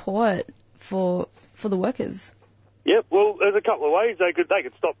their support for the workers? Yep, well, there's a couple of ways. They could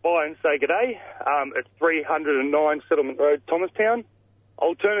stop by and say g'day. It's 309 Settlement Road, Thomastown.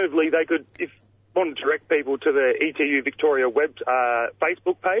 Alternatively, they could, if want to direct people to the ETU Victoria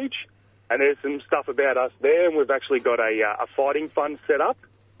Facebook page, and there's some stuff about us there, and we've actually got a fighting fund set up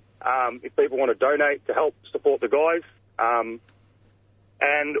if people want to donate to help support the guys.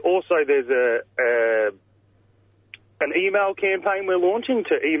 And also there's an email campaign we're launching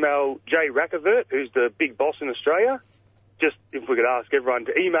to email Jay Rackavert, who's the big boss in Australia. Just if we could ask everyone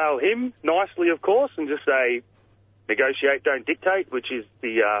to email him nicely, of course, and just say, negotiate, don't dictate, which is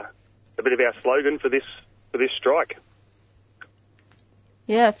a bit of our slogan for this strike.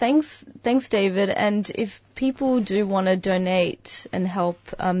 Yeah, thanks, David. And if people do want to donate and help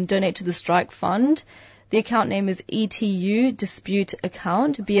donate to the strike fund, the account name is ETU Dispute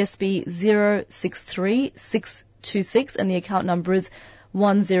Account, BSB 063626, and the account number is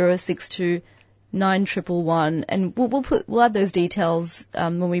 10629111. And we'll add those details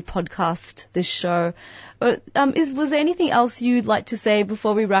when we podcast this show. Was there anything else you'd like to say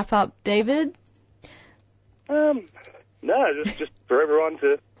before we wrap up, David? No, just for everyone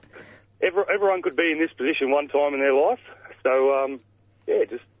everyone could be in this position one time in their life. So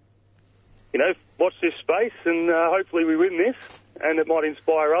just watch this space, and hopefully we win this, and it might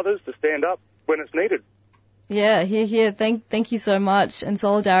inspire others to stand up when it's needed. Yeah, here. Thank you so much, and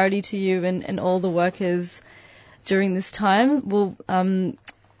solidarity to you and all the workers during this time. Well,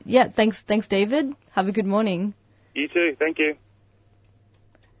 thanks, David. Have a good morning. You too. Thank you.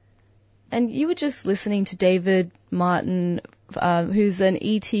 And you were just listening to David Martin, who's an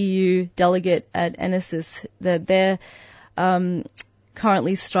ETU delegate at EnerSys. They're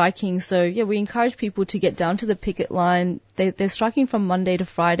currently striking. So, yeah, we encourage people to get down to the picket line. They're striking from Monday to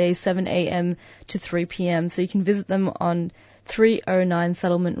Friday, 7 a.m. to 3 p.m. So you can visit them on 309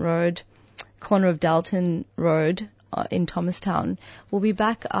 Settlement Road, corner of Dalton Road in Thomastown. We'll be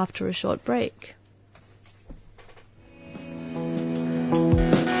back after a short break.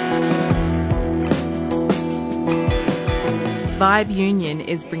 Vibe Union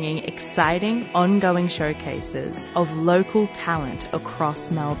is bringing exciting, ongoing showcases of local talent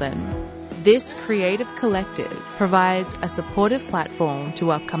across Melbourne. This creative collective provides a supportive platform to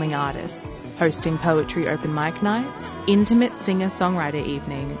upcoming artists, hosting poetry open mic nights, intimate singer-songwriter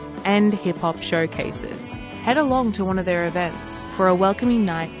evenings, and hip-hop showcases. Head along to one of their events for a welcoming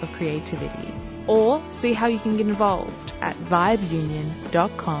night of creativity, or see how you can get involved at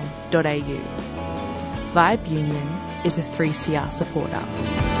vibeunion.com.au. Vibe Union is a 3CR supporter.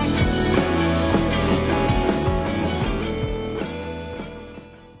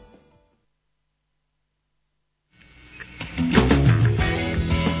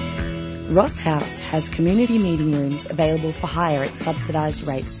 Ross House has community meeting rooms available for hire at subsidised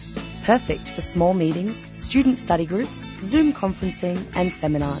rates. Perfect for small meetings, student study groups, Zoom conferencing and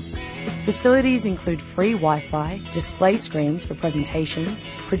seminars. Facilities include free Wi-Fi, display screens for presentations,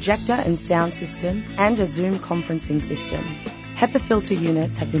 projector and sound system, and a Zoom conferencing system. HEPA filter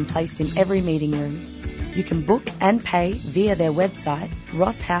units have been placed in every meeting room. You can book and pay via their website,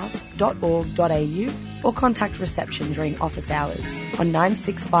 rosshouse.org.au, or contact reception during office hours on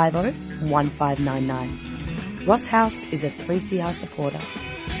 9650 1599. Ross House is a 3CR supporter.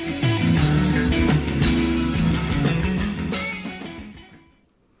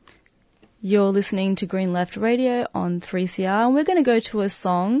 You're listening to Green Left Radio on 3CR, and we're going to go to a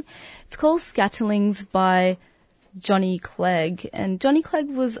song. It's called Scatterlings by Johnny Clegg. And Johnny Clegg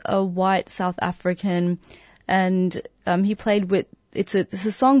was a white South African, and he played with, it's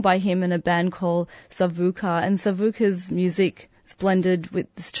a song by him and a band called Savuka. And Savuka's music is blended with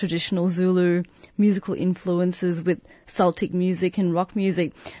this traditional Zulu musical influences with Celtic music and rock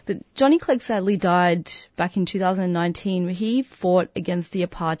music. But Johnny Clegg sadly died back in 2019, where he fought against the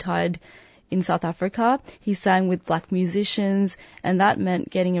apartheid in South Africa. He sang with black musicians, and that meant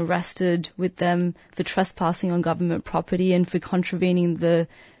getting arrested with them for trespassing on government property and for contravening the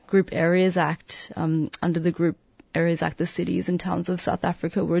Group Areas Act. Under the Group Areas Act, the cities and towns of South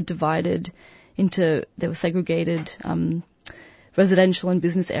Africa were divided into, they were segregated residential and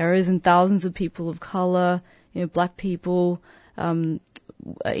business areas, and thousands of people of colour, black people,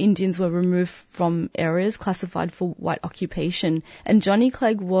 Indians were removed from areas classified for white occupation. And Johnny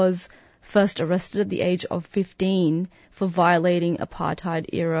Clegg was first arrested at the age of 15 for violating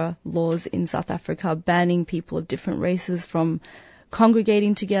apartheid-era laws in South Africa, banning people of different races from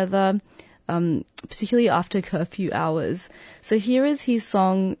congregating together, particularly after curfew hours. So here is his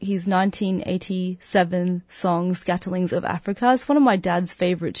song, his 1987 song, Scatterlings of Africa. It's one of my dad's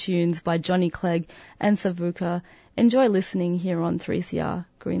favourite tunes by Johnny Clegg and Savuka. Enjoy listening here on 3CR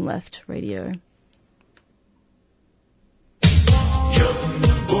Green Left Radio.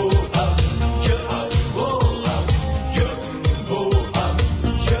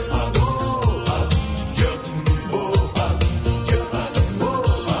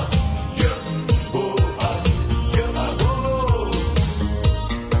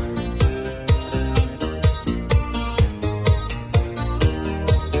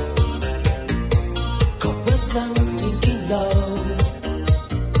 Sinking low,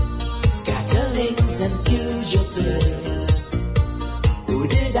 scatterlings and fugitives,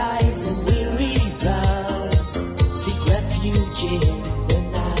 hooded eyes and weary brows, seek refuge in the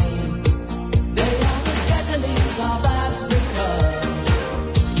night. They are the scatterlings of Africa,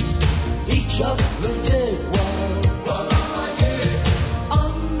 each uprooted one.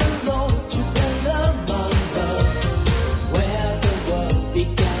 On the road to Kanyanatt, where the world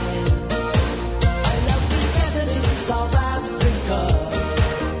began. Of Africa,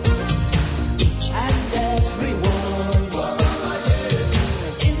 each and every one.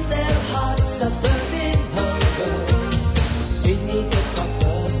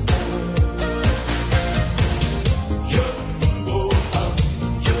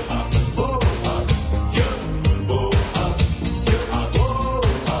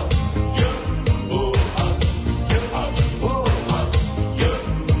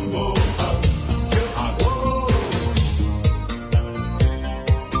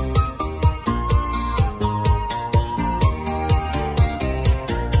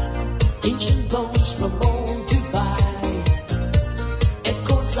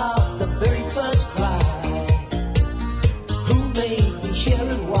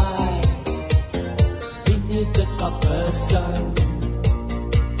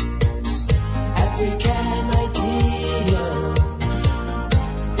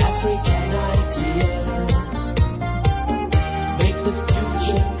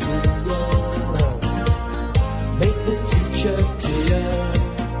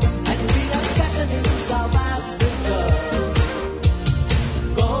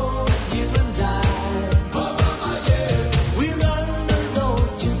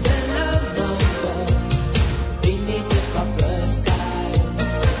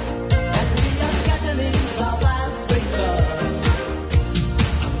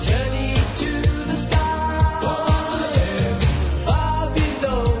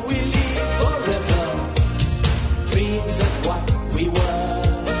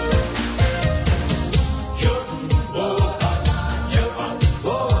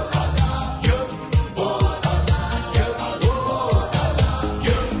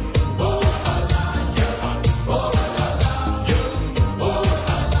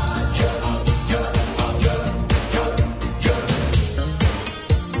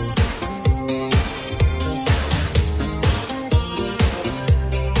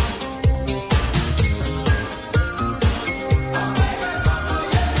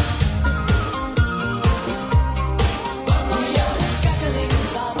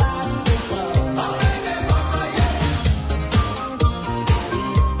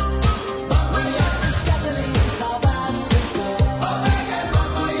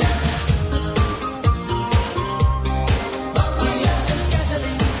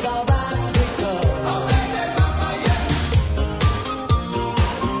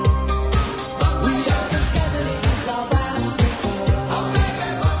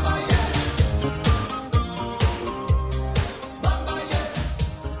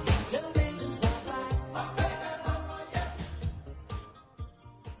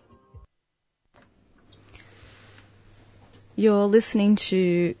 You're listening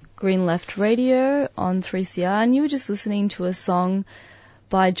to Green Left Radio on 3CR, and you were just listening to a song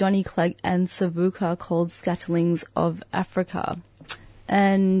by Johnny Clegg and Savuka called Scatterlings of Africa.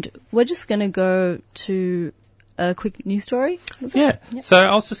 And we're just going to go to a quick news story. Yeah. So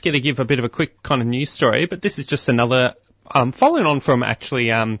I was just going to give a bit of a quick kind of news story, but this is just another, following on from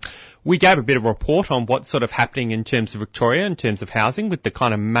actually, we gave a bit of a report on what's sort of happening in terms of Victoria, in terms of housing, with the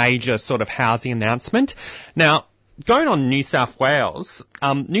kind of major sort of housing announcement. Now, going on New South Wales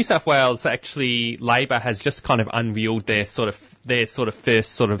actually, Labor has just kind of unveiled their sort of first sort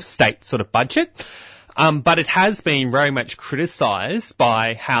of state sort of budget. But it has been very much criticised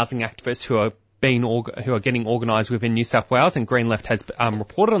by housing activists who are getting organised within New South Wales, and Green Left has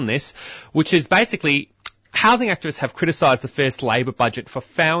reported on this, which is basically housing activists have criticised the first Labor budget for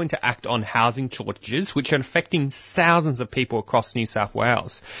failing to act on housing shortages, which are affecting thousands of people across New South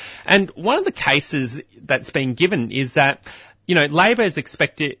Wales. And one of the cases that's been given is that, you know, Labor is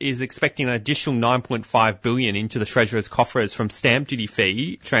expecting an additional $9.5 billion into the Treasurer's coffers from stamp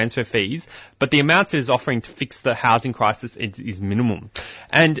duty transfer fees, but the amounts it is offering to fix the housing crisis is minimum.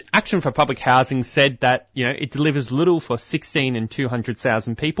 And Action for Public Housing said that, you know, it delivers little for 16 and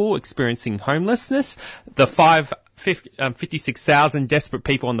 200,000 people experiencing homelessness, the 56,000 desperate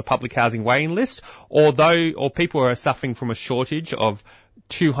people on the public housing waiting list, or people who are suffering from a shortage of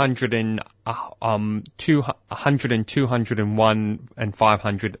 201 and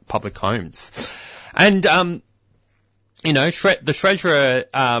 500 public homes. And, you know, the Treasurer,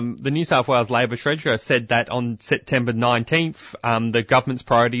 the New South Wales Labor Treasurer said that on September 19th, the government's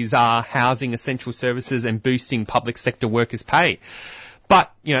priorities are housing, essential services and boosting public sector workers' pay.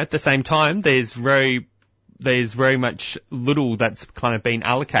 But, you know, at the same time, there's very much little that's kind of been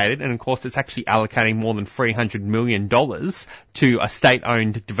allocated, and of course it's actually allocating more than $300 million to a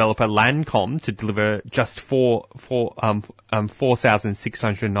state-owned developer, Landcom, to deliver just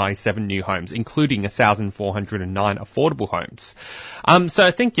 4,697 new homes, including 1,409 affordable homes. So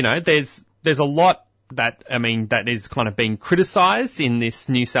I think, you know, there's a lot that is kind of being criticised in this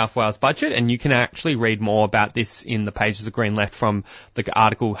New South Wales budget, and you can actually read more about this in the pages of Green Left from the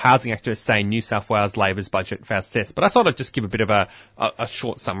article Housing Activists Say New South Wales Labor's Budget Fails Test. But I thought I'd just give a bit of a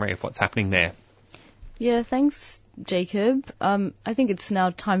short summary of what's happening there. Yeah, thanks, Jacob. I think it's now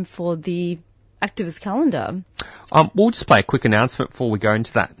time for the activist calendar. We'll just play a quick announcement before we go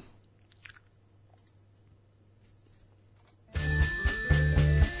into that.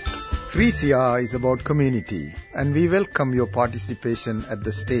 3CR is about community, and we welcome your participation at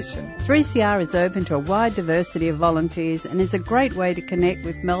the station. 3CR is open to a wide diversity of volunteers and is a great way to connect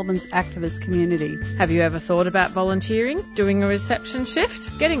with Melbourne's activist community. Have you ever thought about volunteering, doing a reception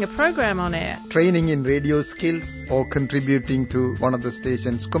shift, getting a program on air, training in radio skills, or contributing to one of the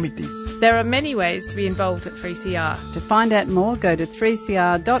station's committees? There are many ways to be involved at 3CR. To find out more, go to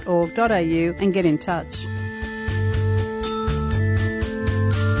 3cr.org.au and get in touch.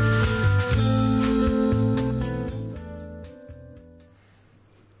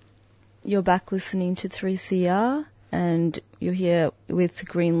 You're back listening to 3CR, and you're here with the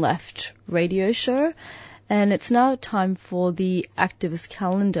Green Left radio show, and it's now time for the activist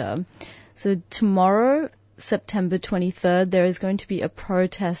calendar. So tomorrow, September 23rd, there is going to be a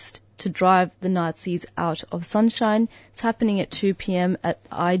protest to drive the Nazis out of Sunshine. It's happening at 2 p.m. at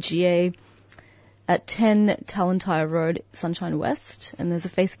IGA at 10 Dalton Road, Sunshine West, and there's a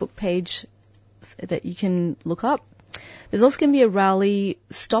Facebook page that you can look up. There's also going to be a rally,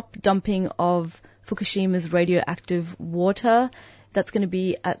 stop dumping of Fukushima's radioactive water. That's going to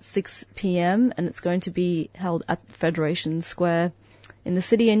be at 6 p.m. and it's going to be held at Federation Square in the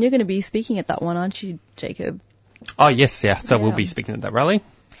city. And you're going to be speaking at that one, aren't you, Jacob? Oh, yes, yeah. So we'll be speaking at that rally.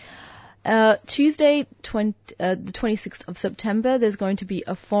 Tuesday, the 26th of September, there's going to be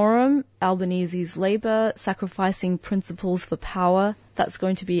a forum, Albanese's Labor, Sacrificing Principles for Power. That's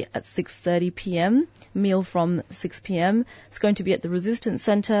going to be at 6:30 p.m. Meal from 6 p.m. It's going to be at the Resistance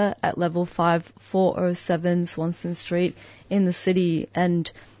Centre at level 5, 407 Swanston Street in the city.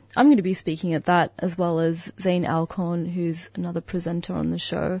 And I'm going to be speaking at that, as well as Zane Alcorn, who's another presenter on the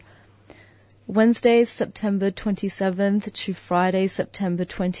show. Wednesday, September 27th to Friday, September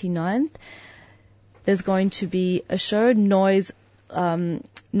 29th, there's going to be a show, Noise, and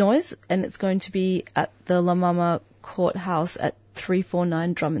it's going to be at the La Mama Courthouse at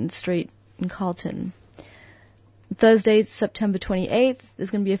 349 Drummond Street in Carlton. Thursday, September 28th,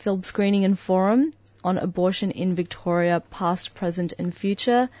 there's going to be a film screening and forum on abortion in Victoria, past, present and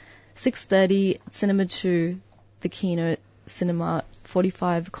future, 6:30, Cinema 2, the Keynote Cinema,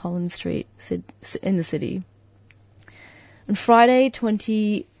 45 Collins Street in the city. On Friday,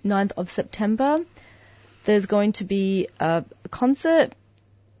 29th of September, There's going to be a concert,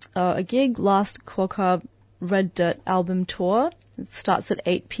 a gig, Last Quokka Red Dirt album tour. It starts at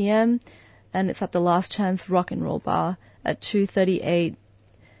 8 p.m. and it's at the Last Chance Rock and Roll Bar at 238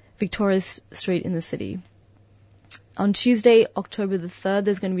 Victoria Street in the city. On Tuesday, October the 3rd,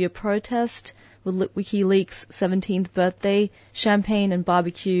 there's going to be a protest with WikiLeaks' 17th birthday, champagne and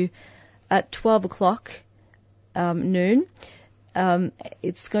barbecue at 12 o'clock noon.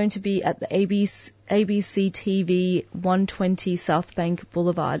 It's going to be at the ABC TV 120 South Bank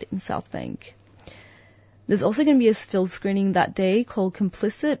Boulevard in South Bank. There's also going to be a film screening that day called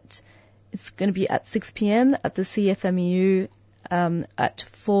Complicit. It's going to be at 6 p.m. at the CFMEU at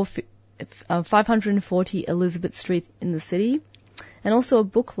 540 Elizabeth Street in the city. And also a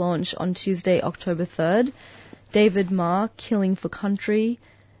book launch on Tuesday, October 3rd. David Marr, Killing for Country,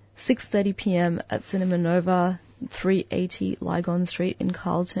 6:30 p.m. at Cinema Nova, 380 Lygon Street in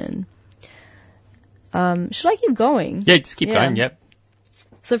Carlton. Should I keep going? Yeah, just keep going, yep.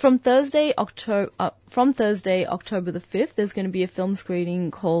 So from Thursday, October the 5th, there's going to be a film screening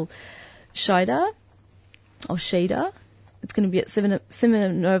called Shader. It's going to be at Cinema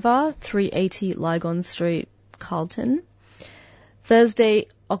Nova, 380 Lygon Street, Carlton. Thursday,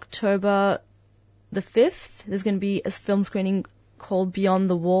 October the 5th, there's going to be a film screening called Beyond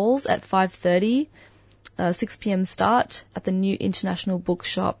the Walls at 5:30, 6 p.m. start at the New International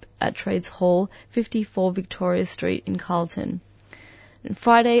Bookshop at Trades Hall, 54 Victoria Street in Carlton. And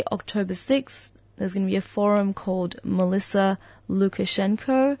Friday, October 6th, there's going to be a forum called Melissa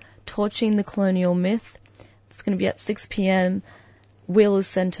Lukashenko, Torching the Colonial Myth. It's going to be at 6 p.m. Wheelers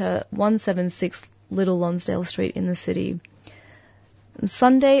Centre, 176 Little Lonsdale Street in the city. On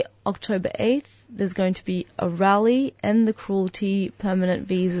Sunday, October 8th, there's going to be a rally, End the Cruelty, Permanent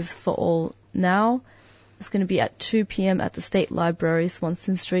Visas for All Now. It's going to be at 2 p.m. at the State Library,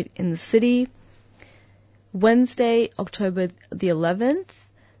 Swanston Street in the city. Wednesday, October the 11th,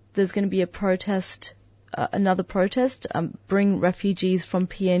 there's going to be a protest, another protest, Bring Refugees from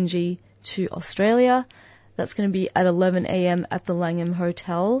PNG to Australia. That's going to be at 11 a.m. at the Langham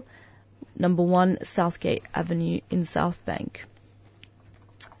Hotel, number 1 Southgate Avenue in South Bank.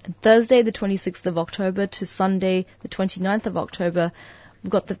 And Thursday, the 26th of October to Sunday, the 29th of October,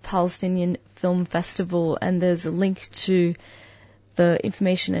 we've got the Palestinian Film Festival, and there's a link to the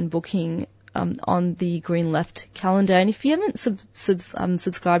information and booking on the Green Left calendar. And if you haven't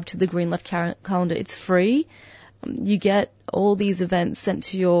subscribed to the Green Left calendar, it's free. You get all these events sent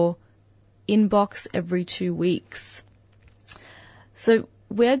to your inbox every 2 weeks. So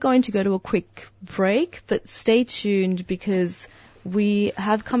we're going to go to a quick break, but stay tuned because we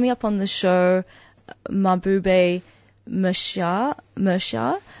have coming up on the show Mahboobeh Mirshahi,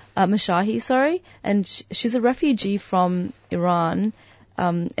 and she's a refugee from Iran,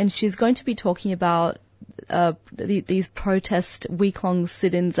 and she's going to be talking about these protest week-long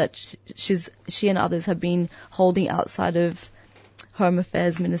sit-ins that she and others have been holding outside of Home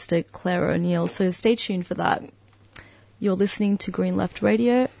Affairs Minister Clare O'Neil. So stay tuned for that. You're listening to Green Left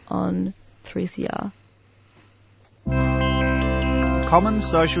Radio on 3CR. Commons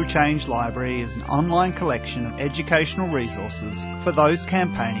Social Change Library is an online collection of educational resources for those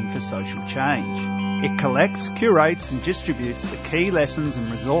campaigning for social change. It collects, curates and distributes the key lessons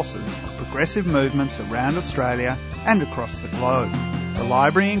and resources of progressive movements around Australia and across the globe. The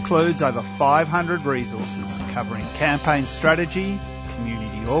library includes over 500 resources covering campaign strategy,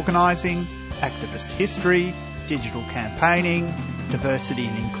 community organising, activist history, digital campaigning, diversity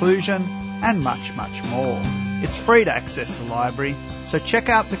and inclusion, and much, much more. It's free to access the library, so check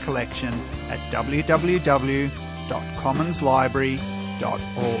out the collection at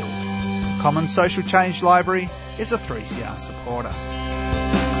www.commonslibrary.org. Commons Social Change Library is a 3CR supporter.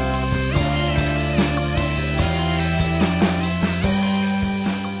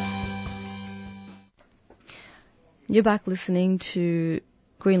 You're back listening to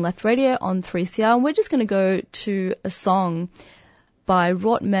Green Left Radio on 3CR, and we're just going to go to a song by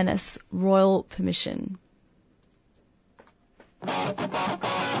Rort Menace, Royal Permission. Down!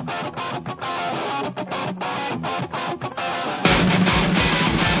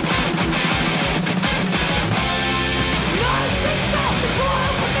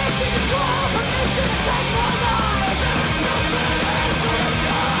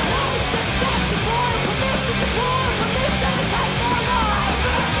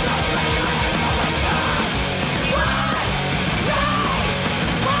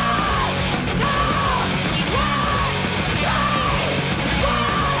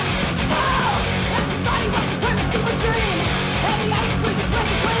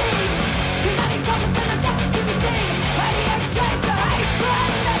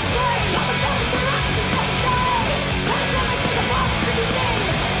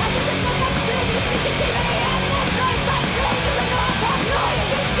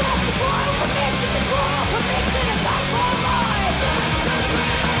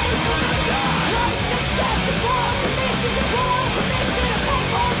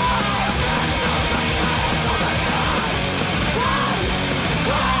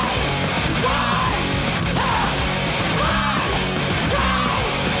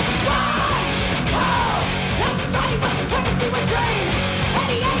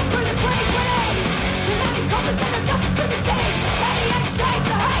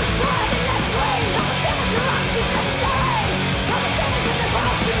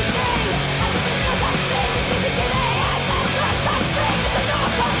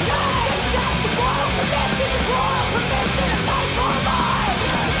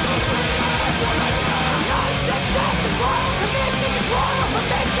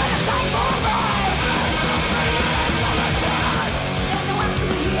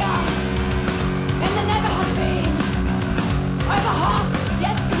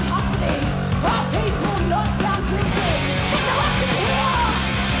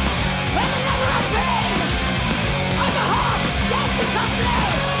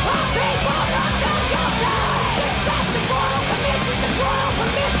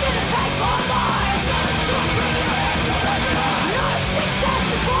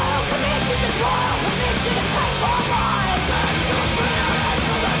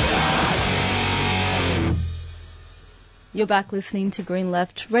 You're back listening to Green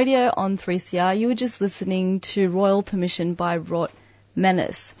Left Radio on 3CR. You were just listening to Royal Permission by Rot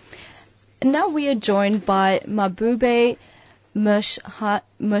Menace. And now we are joined by Mahboobeh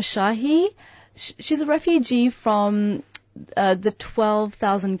Mirshahi. She's a refugee from the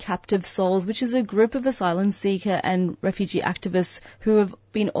 12,000 Captive Souls, which is a group of asylum seeker and refugee activists who have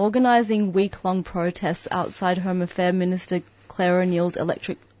been organising week-long protests outside Home Affairs Minister Clare O'Neil's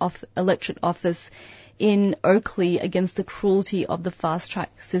electorate office in Oakley against the cruelty of the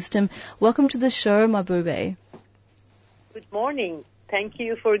fast-track system. Welcome to the show, Mahboobeh. Good morning. Thank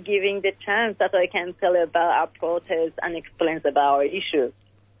you for giving the chance that I can tell about our protest and explain about our issues.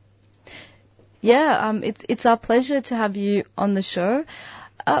 Yeah, it's our pleasure to have you on the show.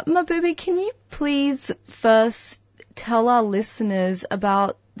 Mahboobeh, can you please first tell our listeners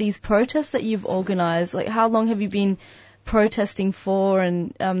about these protests that you've organised? Like, how long have you been protesting for?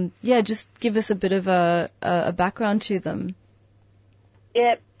 And, just give us a bit of a background to them.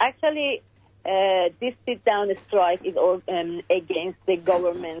 Yeah, actually, this sit-down strike is against the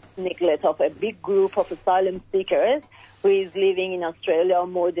government's neglect of a big group of asylum seekers who is living in Australia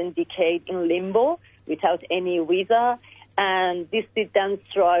more than a decade in limbo without any visa. And this sit-down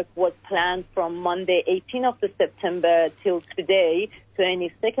strike was planned from Monday, 18th of September till today,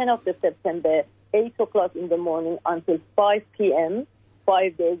 22nd of September, 8 o'clock in the morning until 5 p.m.,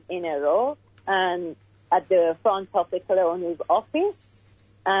 5 days in a row, and at the front of the Clare O'Neil's office.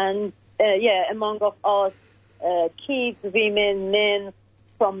 And, among of us, kids, women, men,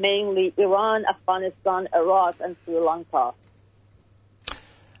 from mainly Iran, Afghanistan, Iraq, and Sri Lanka.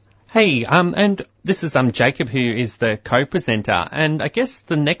 Hey, and this is Jacob, who is the co-presenter. And I guess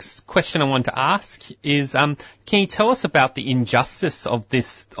the next question I want to ask is, can you tell us about the injustice of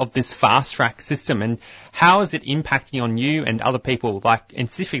this fast-track system, and how is it impacting on you and other people? And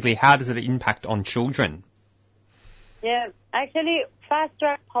specifically, how does it impact on children? Yeah, actually,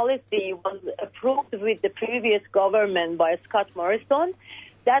 fast-track policy was approved with the previous government by Scott Morrison.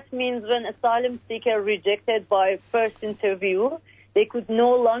 That means when asylum seeker rejected by first interview, they could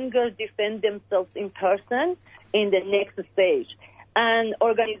no longer defend themselves in person in the next stage. An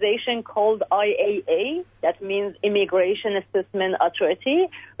organization called IAA, that means Immigration Assessment Authority,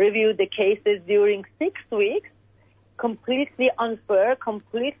 reviewed the cases during 6 weeks, completely unfair,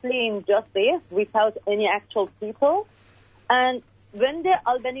 completely injustice, without any actual people. And when the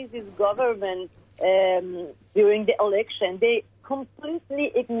Albanese government, during the election, they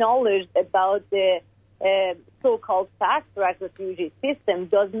completely acknowledged about the so-called fast-track refugee system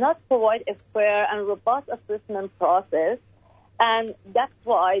does not provide a fair and robust assessment process, and that's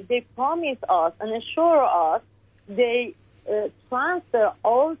why they promise us and assure us they transfer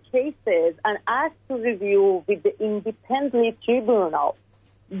all cases and ask to review with the independent tribunal.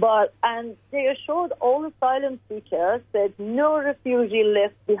 And they assured all asylum seekers that no refugee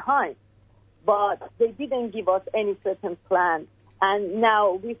left behind, but they didn't give us any certain plan. And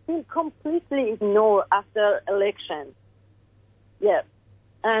now we feel completely ignored after elections. Yeah.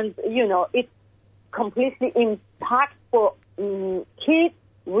 And, it completely impacts for kids,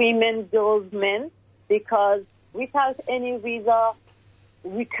 women, girls, men, because without any visa,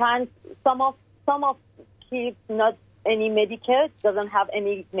 we can't, some of kids not any Medicare, doesn't have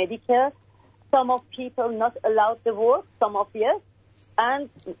any Medicare. Some of people not allowed to work, some of yes. And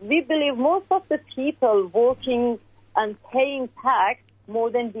we believe most of the people working and paying tax more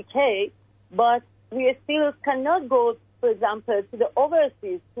than a decade, but we still cannot go, for example, to the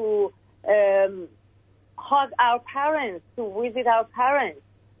overseas to hug our parents, to visit our parents.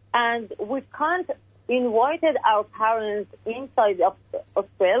 And we can't invite our parents inside of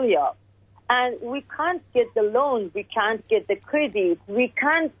Australia. And we can't get the loan, we can't get the credit, we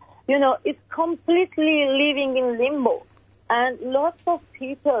can't, it's completely living in limbo. And lots of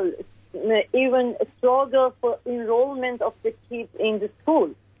people even struggle for enrollment of the kids in the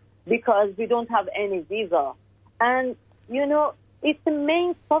school because we don't have any visa. And, it's the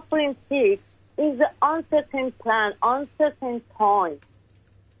main suffering thing is the uncertain plan, uncertain time.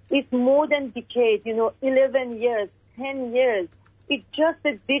 It's more than a decade, 11 years, 10 years. It's just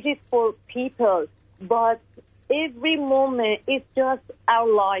a digit for people, but every moment it's just our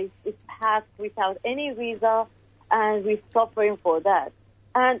life is passed without any visa, and we're suffering for that.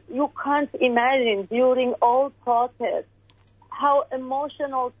 And you can't imagine during all protests how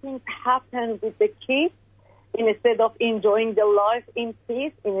emotional things happen with the kids instead of enjoying their life in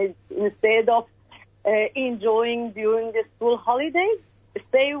peace, instead of enjoying during the school holidays.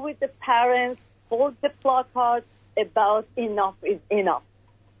 Stay with the parents, hold the placards about enough is enough,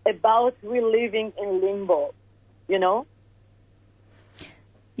 about we living in limbo,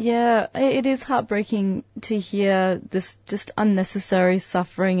 Yeah, it is heartbreaking to hear this just unnecessary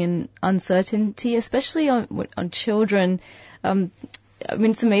suffering and uncertainty, especially on children. I mean,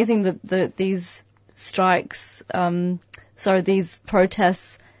 it's amazing that these strikes, these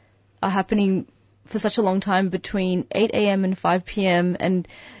protests are happening for such a long time between 8 a.m. and 5 p.m. And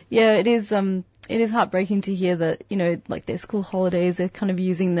yeah, it is heartbreaking to hear that, like their school holidays, they're kind of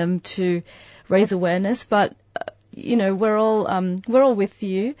using them to raise awareness. But we're all with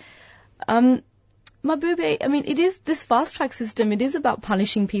you. Mahboobeh, I mean, this fast track system, it is about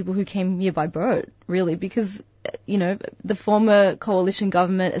punishing people who came here by boat, really, because, the former coalition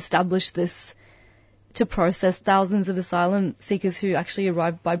government established this to process thousands of asylum seekers who actually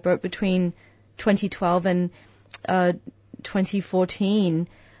arrived by boat between 2012 and 2014.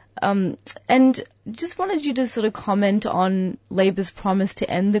 And just wanted you to sort of comment on Labor's promise to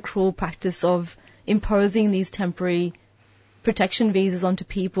end the cruel practice of imposing these temporary protection visas onto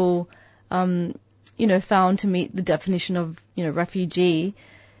people, found to meet the definition of, refugee.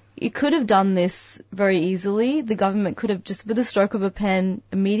 It could have done this very easily. The government could have just, with a stroke of a pen,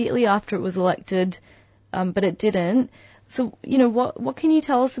 immediately after it was elected, but it didn't. So, what can you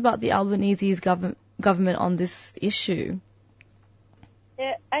tell us about the Albanese's government on this issue?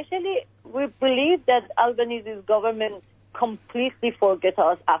 Yeah, actually, we believe that Albanese's government completely forgot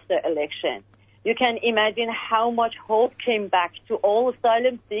us after election. You can imagine how much hope came back to all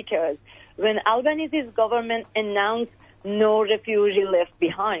asylum seekers when Albanese's government announced no refugee left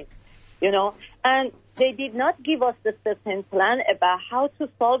behind, and they did not give us the certain plan about how to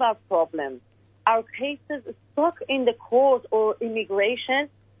solve our problem. Our cases stuck in the court or immigration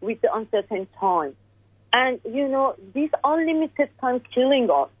with the uncertain time. And, this unlimited time killing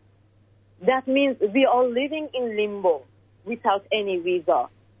us. That means we are living in limbo without any visa.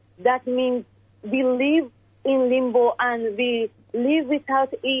 That means we live in limbo and we live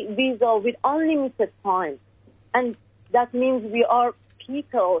without a visa with unlimited time. And that means we are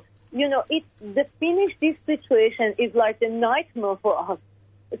people. To finish this situation is like a nightmare for us,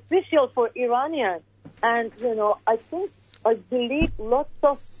 especially for Iranians. And, I believe lots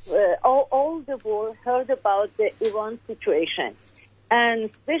of all the world heard about the Iran situation.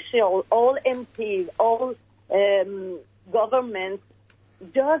 And especially all MPs, all governments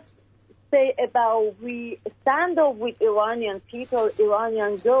just say about we stand up with Iranian people,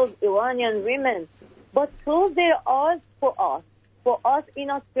 Iranian girls, Iranian women. But close their eyes for us in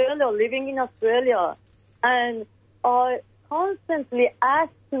Australia, living in Australia. And I constantly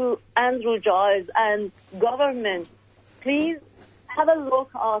ask to Andrewartha and government, please have a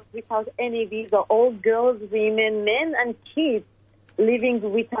look at us without any visa. All girls, women, men and kids living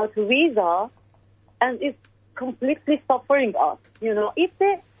without visa, and it's completely suffering us. If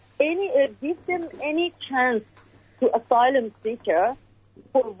they give them any chance to asylum seeker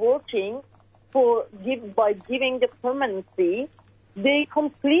for working, by giving the permanency, they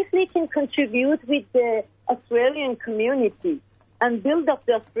completely can contribute with the Australian community and build up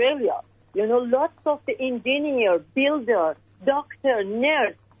the Australia. Lots of the engineer, builder, doctor,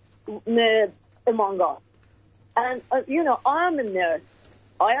 nurse among us. And, I am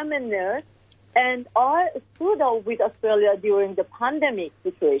a nurse, and I stood up with Australia during the pandemic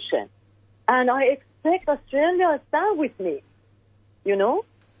situation. And I expect Australia to stand with me,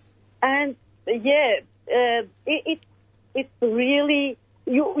 And, it's really,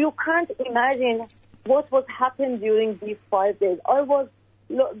 you can't imagine what was happening during these 5 days. I was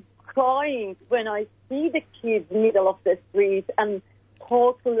crying when I see the kids middle of the street and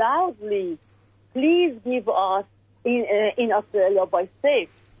talk loudly, please give us in Australia by safe.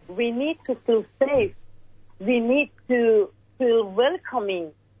 We need to feel safe. We need to feel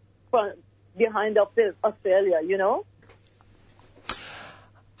welcoming from behind of Australia,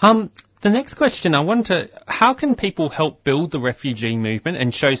 The next question how can people help build the refugee movement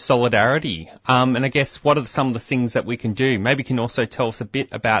and show solidarity? And I guess what are some of the things that we can do? Maybe you can also tell us a bit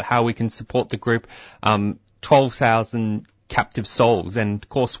about how we can support the group 12,000 Captive Souls, and of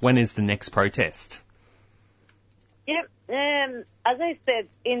course, when is the next protest? Yeah, as I said,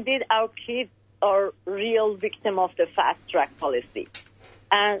 indeed our kids are real victim of the fast track policy,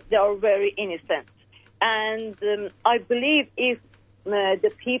 and they are very innocent. And I believe if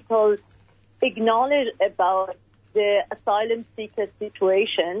the people acknowledge about the asylum seeker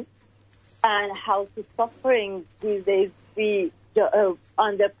situation and how to suffering these days we are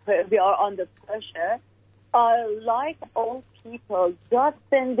under pressure, like all people, just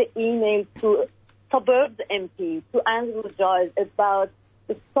send the email to suburbs MP, to Andrewartha about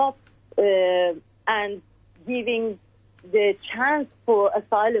the stop and giving the chance for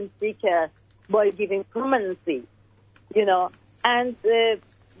asylum seekers by giving permanency, And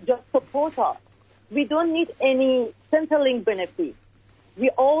just support us. We don't need any Centrelink benefits.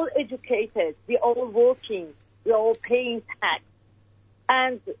 We're all educated. We're all working. We're all paying tax.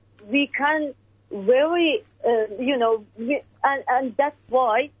 And we can very, and that's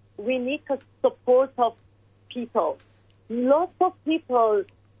why we need the support of people. Lots of people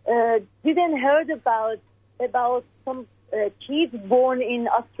didn't heard about some kids born in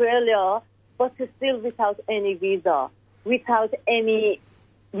Australia, but still without any visa, without any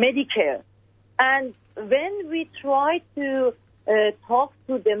Medicare. And when we try to talk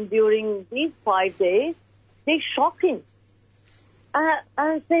to them during these 5 days, they shocking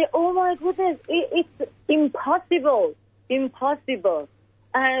and say, "Oh my goodness, it's impossible."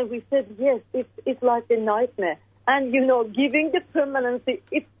 And we said, "Yes, it's like a nightmare." And giving the permanency,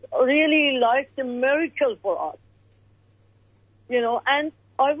 it's really like a miracle for us. And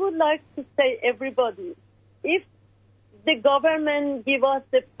I would like to say, everybody, if the government give us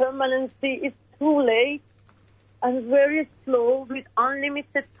the permanency, it's too late and very slow with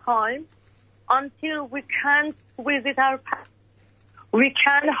unlimited time until we can't visit our parents. We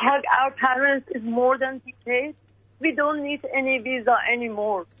can't hug our parents. It's more than decades. We don't need any visa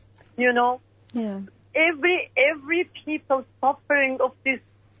anymore. Yeah. Every people suffering of this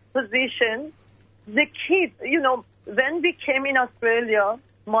position, the kids, when we came in Australia,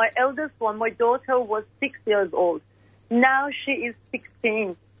 my eldest one, my daughter, was 6 years old. Now she is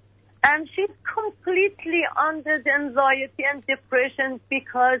 16. And she's completely under the anxiety and depression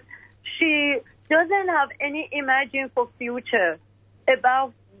because she doesn't have any imagine for future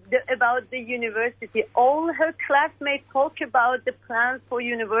about the university. All her classmates talk about the plans for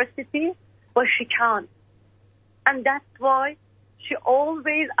university, but she can't. And that's why she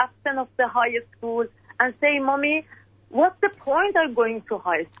always absent of the higher school and say, "Mommy, what's the point of going to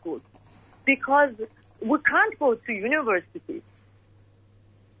high school? Because we can't go to university."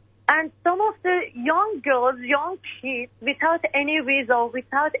 And some of the young girls, young kids, without any visa,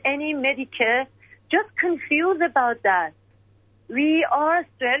 without any Medicare, just confused about that. We are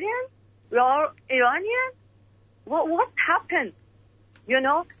Australian? We are Iranian? What happened?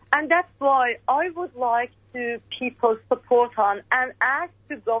 And that's why I would like to people support on and ask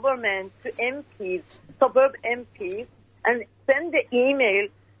the government, to MPs, suburb MPs, and send the email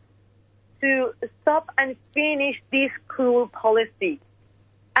to stop and finish this cruel policy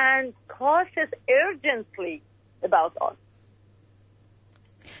and cautious urgently about us.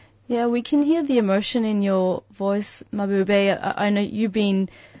 Yeah, we can hear the emotion in your voice, Mahboobeh. I know you've been,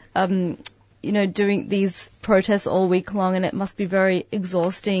 doing these protests all week long, and it must be very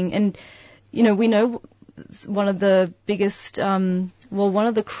exhausting. And, we know one of the biggest, one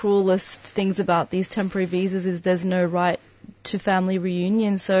of the cruelest things about these temporary visas is there's no right to family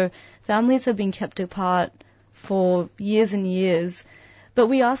reunion. So families have been kept apart for years and years. But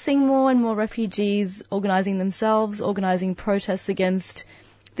we are seeing more and more refugees organising themselves, organising protests against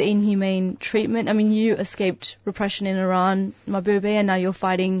the inhumane treatment. I mean, you escaped repression in Iran, Mahboobeh, and now you're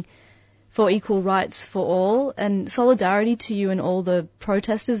fighting for equal rights for all. And solidarity to you and all the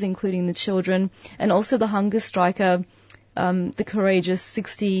protesters, including the children, and also the hunger striker, the courageous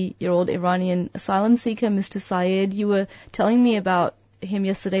 60-year-old Iranian asylum seeker, Mr. Syed. You were telling me about him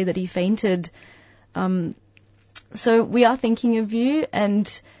yesterday that he fainted. So we are thinking of you,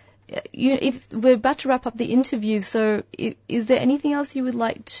 and if we're about to wrap up the interview, so is there anything else you would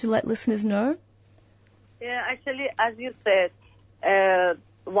like to let listeners know? Yeah, actually, as you said,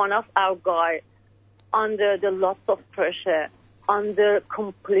 one of our guys, under the lots of pressure, under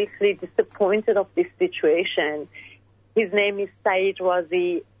completely disappointed of this situation, his name is Saeed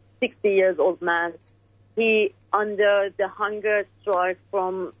Razi, 60 years old man. He under the hunger strike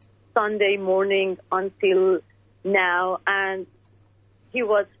from Sunday morning until now, and he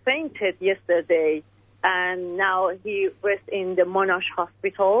was fainted yesterday, and now he rests in the Monash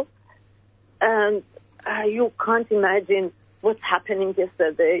hospital. And you can't imagine what's happening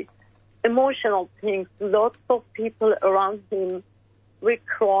yesterday. Emotional things, lots of people around him were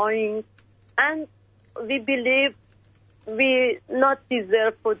crying, and we believe we not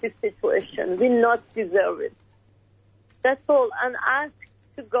deserve for this situation. We not deserve it. That's all. And ask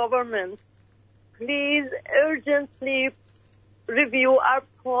the government, please urgently review our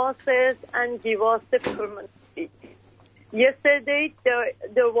process and give us the permanency. Yesterday,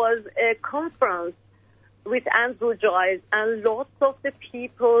 there was a conference with Andrewartha, and lots of the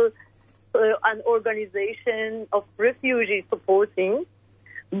people and organization of refugees supporting,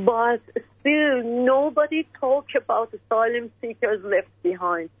 but still nobody talk about asylum seekers left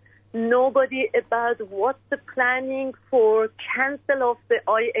behind. Nobody about what's the planning for cancel of the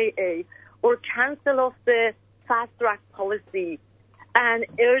IAA or cancel of the fast track policy. and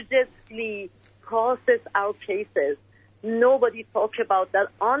urgently process our cases. Nobody talks about that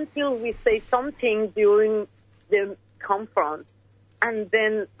until we say something during the conference. And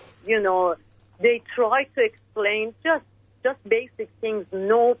then, they try to explain just basic things,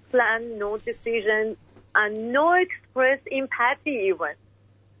 no plan, no decision, and no express empathy even,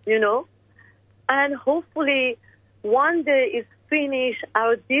 And hopefully one day is finish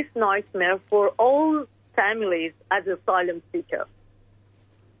this nightmare for all families as asylum seekers.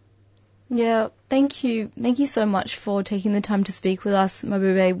 Yeah, thank you. Thank you so much for taking the time to speak with us,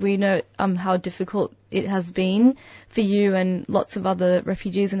 Mahboobeh. We know how difficult it has been for you and lots of other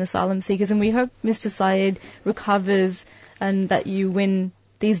refugees and asylum seekers, and we hope Mr. Syed recovers and that you win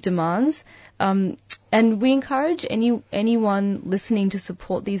these demands. And we encourage anyone listening to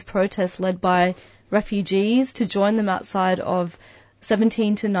support these protests led by refugees to join them outside of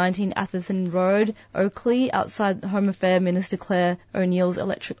 17 to 19 Atherton Road, Oakley, outside the Home Affairs Minister Clare O'Neil's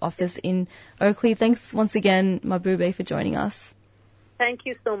electorate office in Oakley. Thanks once again, Mahboobeh, for joining us. Thank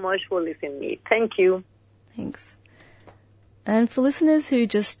you so much for listening to me. Thank you. Thanks. And for listeners who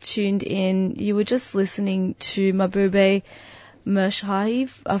just tuned in, you were just listening to Mahboobeh Mirshahi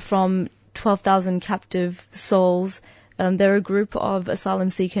from 12,000 Captive Souls. They're a group of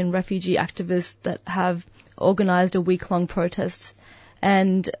asylum seeker and refugee activists that have organised a week-long protest.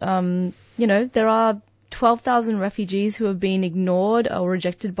 And, there are 12,000 refugees who have been ignored or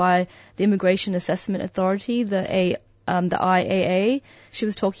rejected by the Immigration Assessment Authority, the IAA she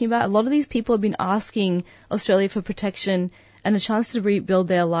was talking about. A lot of these people have been asking Australia for protection and a chance to rebuild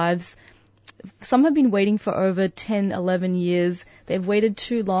their lives. Some have been waiting for over 10, 11 years. They've waited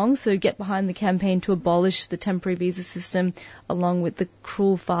too long, so get behind the campaign to abolish the temporary visa system along with the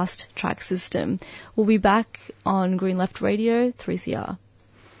cruel fast track system. We'll be back on Green Left Radio, 3CR.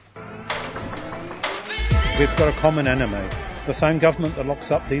 We've got a common enemy. The same government that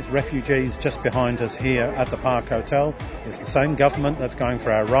locks up these refugees just behind us here at the Park Hotel is the same government that's going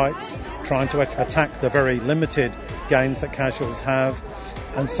for our rights, trying to attack the very limited gains that casuals have.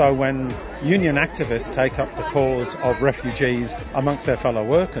 And so when union activists take up the cause of refugees amongst their fellow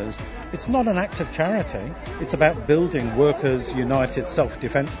workers, it's not an act of charity. It's about building workers' united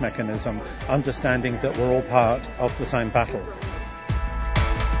self-defence mechanism, understanding that we're all part of the same battle.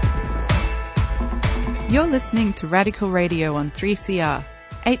 You're listening to Radical Radio on 3CR,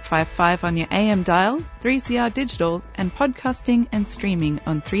 855 on your AM dial, 3CR digital, and podcasting and streaming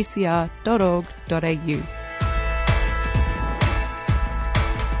on 3cr.org.au.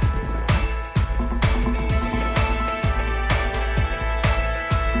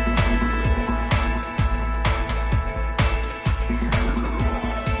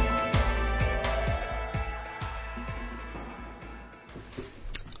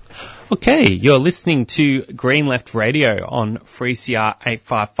 Okay, you're listening to Green Left Radio on 3CR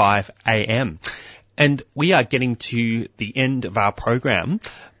 855 AM. And we are getting to the end of our program,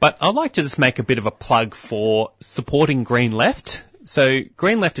 but I'd like to just make a bit of a plug for supporting Green Left. So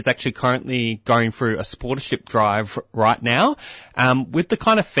Green Left is actually currently going through a supportership drive right now, with the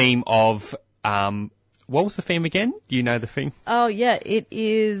kind of theme of, what was the theme again? Do you know the theme? Oh, yeah, it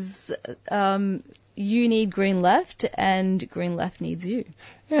is, you need Green Left and Green Left needs you.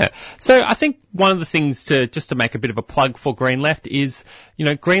 Yeah. So I think one of the things just to make a bit of a plug for Green Left is,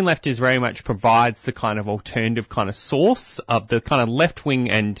 Green Left is very much provides the kind of alternative kind of source of the kind of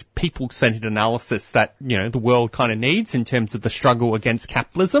left-wing and people-centered analysis that, the world kind of needs in terms of the struggle against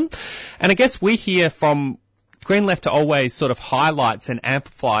capitalism. And I guess we hear from Green Left always sort of highlights and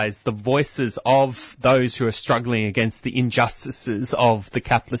amplifies the voices of those who are struggling against the injustices of the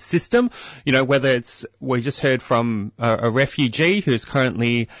capitalist system. Whether we just heard from a refugee who's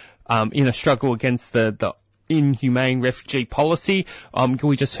currently in a struggle against the inhumane refugee policy.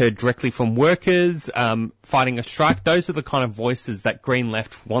 We just heard directly from workers fighting a strike. Those are the kind of voices that Green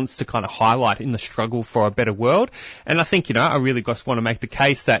Left wants to kind of highlight in the struggle for a better world. And I think, I really just want to make the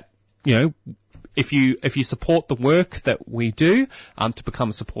case that, if you support the work that we do, to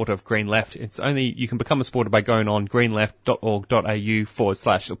become a supporter of Green Left, you can become a supporter by going on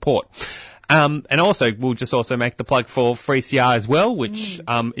greenleft.org.au/support. And also, we'll just also make the plug for 3CR as well, which,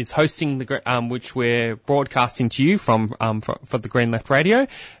 is hosting which we're broadcasting to you from for the Green Left Radio.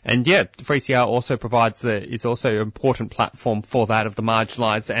 And yeah, 3CR also is also an important platform for that of the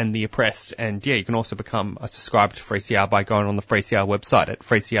marginalised and the oppressed. And yeah, you can also become a subscriber to 3CR by going on the 3CR website at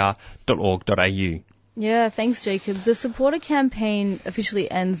 3cr.org.au. Yeah, thanks, Jacob. The supporter campaign officially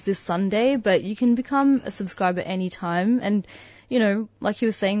ends this Sunday, but you can become a subscriber anytime. And like you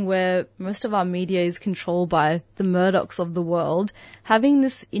were saying, where most of our media is controlled by the Murdochs of the world, having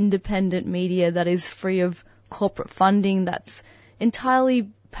this independent media that is free of corporate funding, that's entirely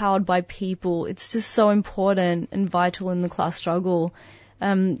powered by people. It's just so important and vital in the class struggle.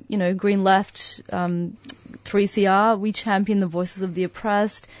 Green Left, 3CR, we champion the voices of the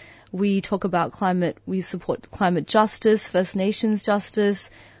oppressed. We talk about we support climate justice, First Nations justice.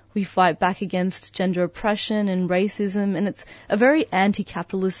 We fight back against gender oppression and racism, and it's a very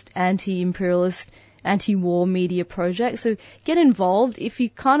anti-capitalist, anti-imperialist, anti-war media project. So get involved. If you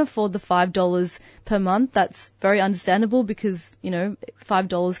can't afford the $5 per month, that's very understandable because,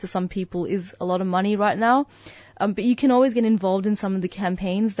 $5 for some people is a lot of money right now. But you can always get involved in some of the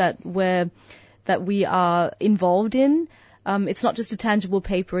campaigns that we are involved in. It's not just a tangible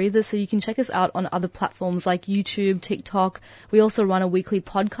paper either, so you can check us out on other platforms like YouTube, TikTok. We also run a weekly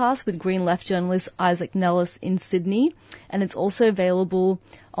podcast with Green Left journalist Isaac Nellis in Sydney, and it's also available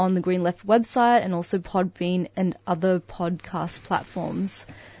on the Green Left website and also Podbean and other podcast platforms.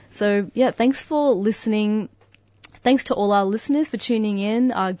 So, thanks for listening. Thanks to all our listeners for tuning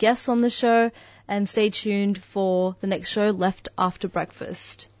in, our guests on the show, and stay tuned for the next show, Left After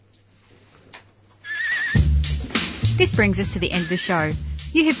Breakfast. This brings us to the end of the show.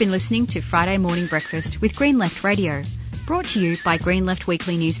 You have been listening to Friday Morning Breakfast with Green Left Radio, brought to you by Green Left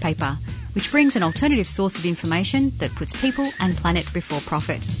Weekly newspaper, which brings an alternative source of information that puts people and planet before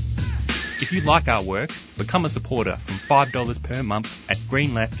profit. If you like our work, become a supporter from $5 per month at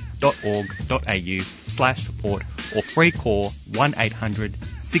greenleft.org.au/support or free call 1-800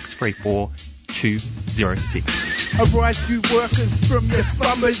 634 206. Arise, you workers from your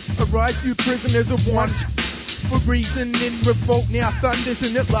slumbers. Arise, you prisoners of want. For reason in revolt now thunders,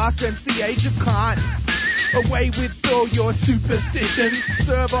 and at last ends the age of Kant. Away with all your superstitions.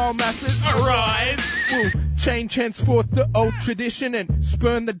 Servile masses, arise. We'll change henceforth the old tradition and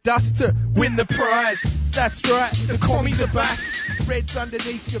spurn the dust to win the prize. That's right, the commies are back. Reds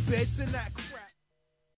underneath your beds and that crap.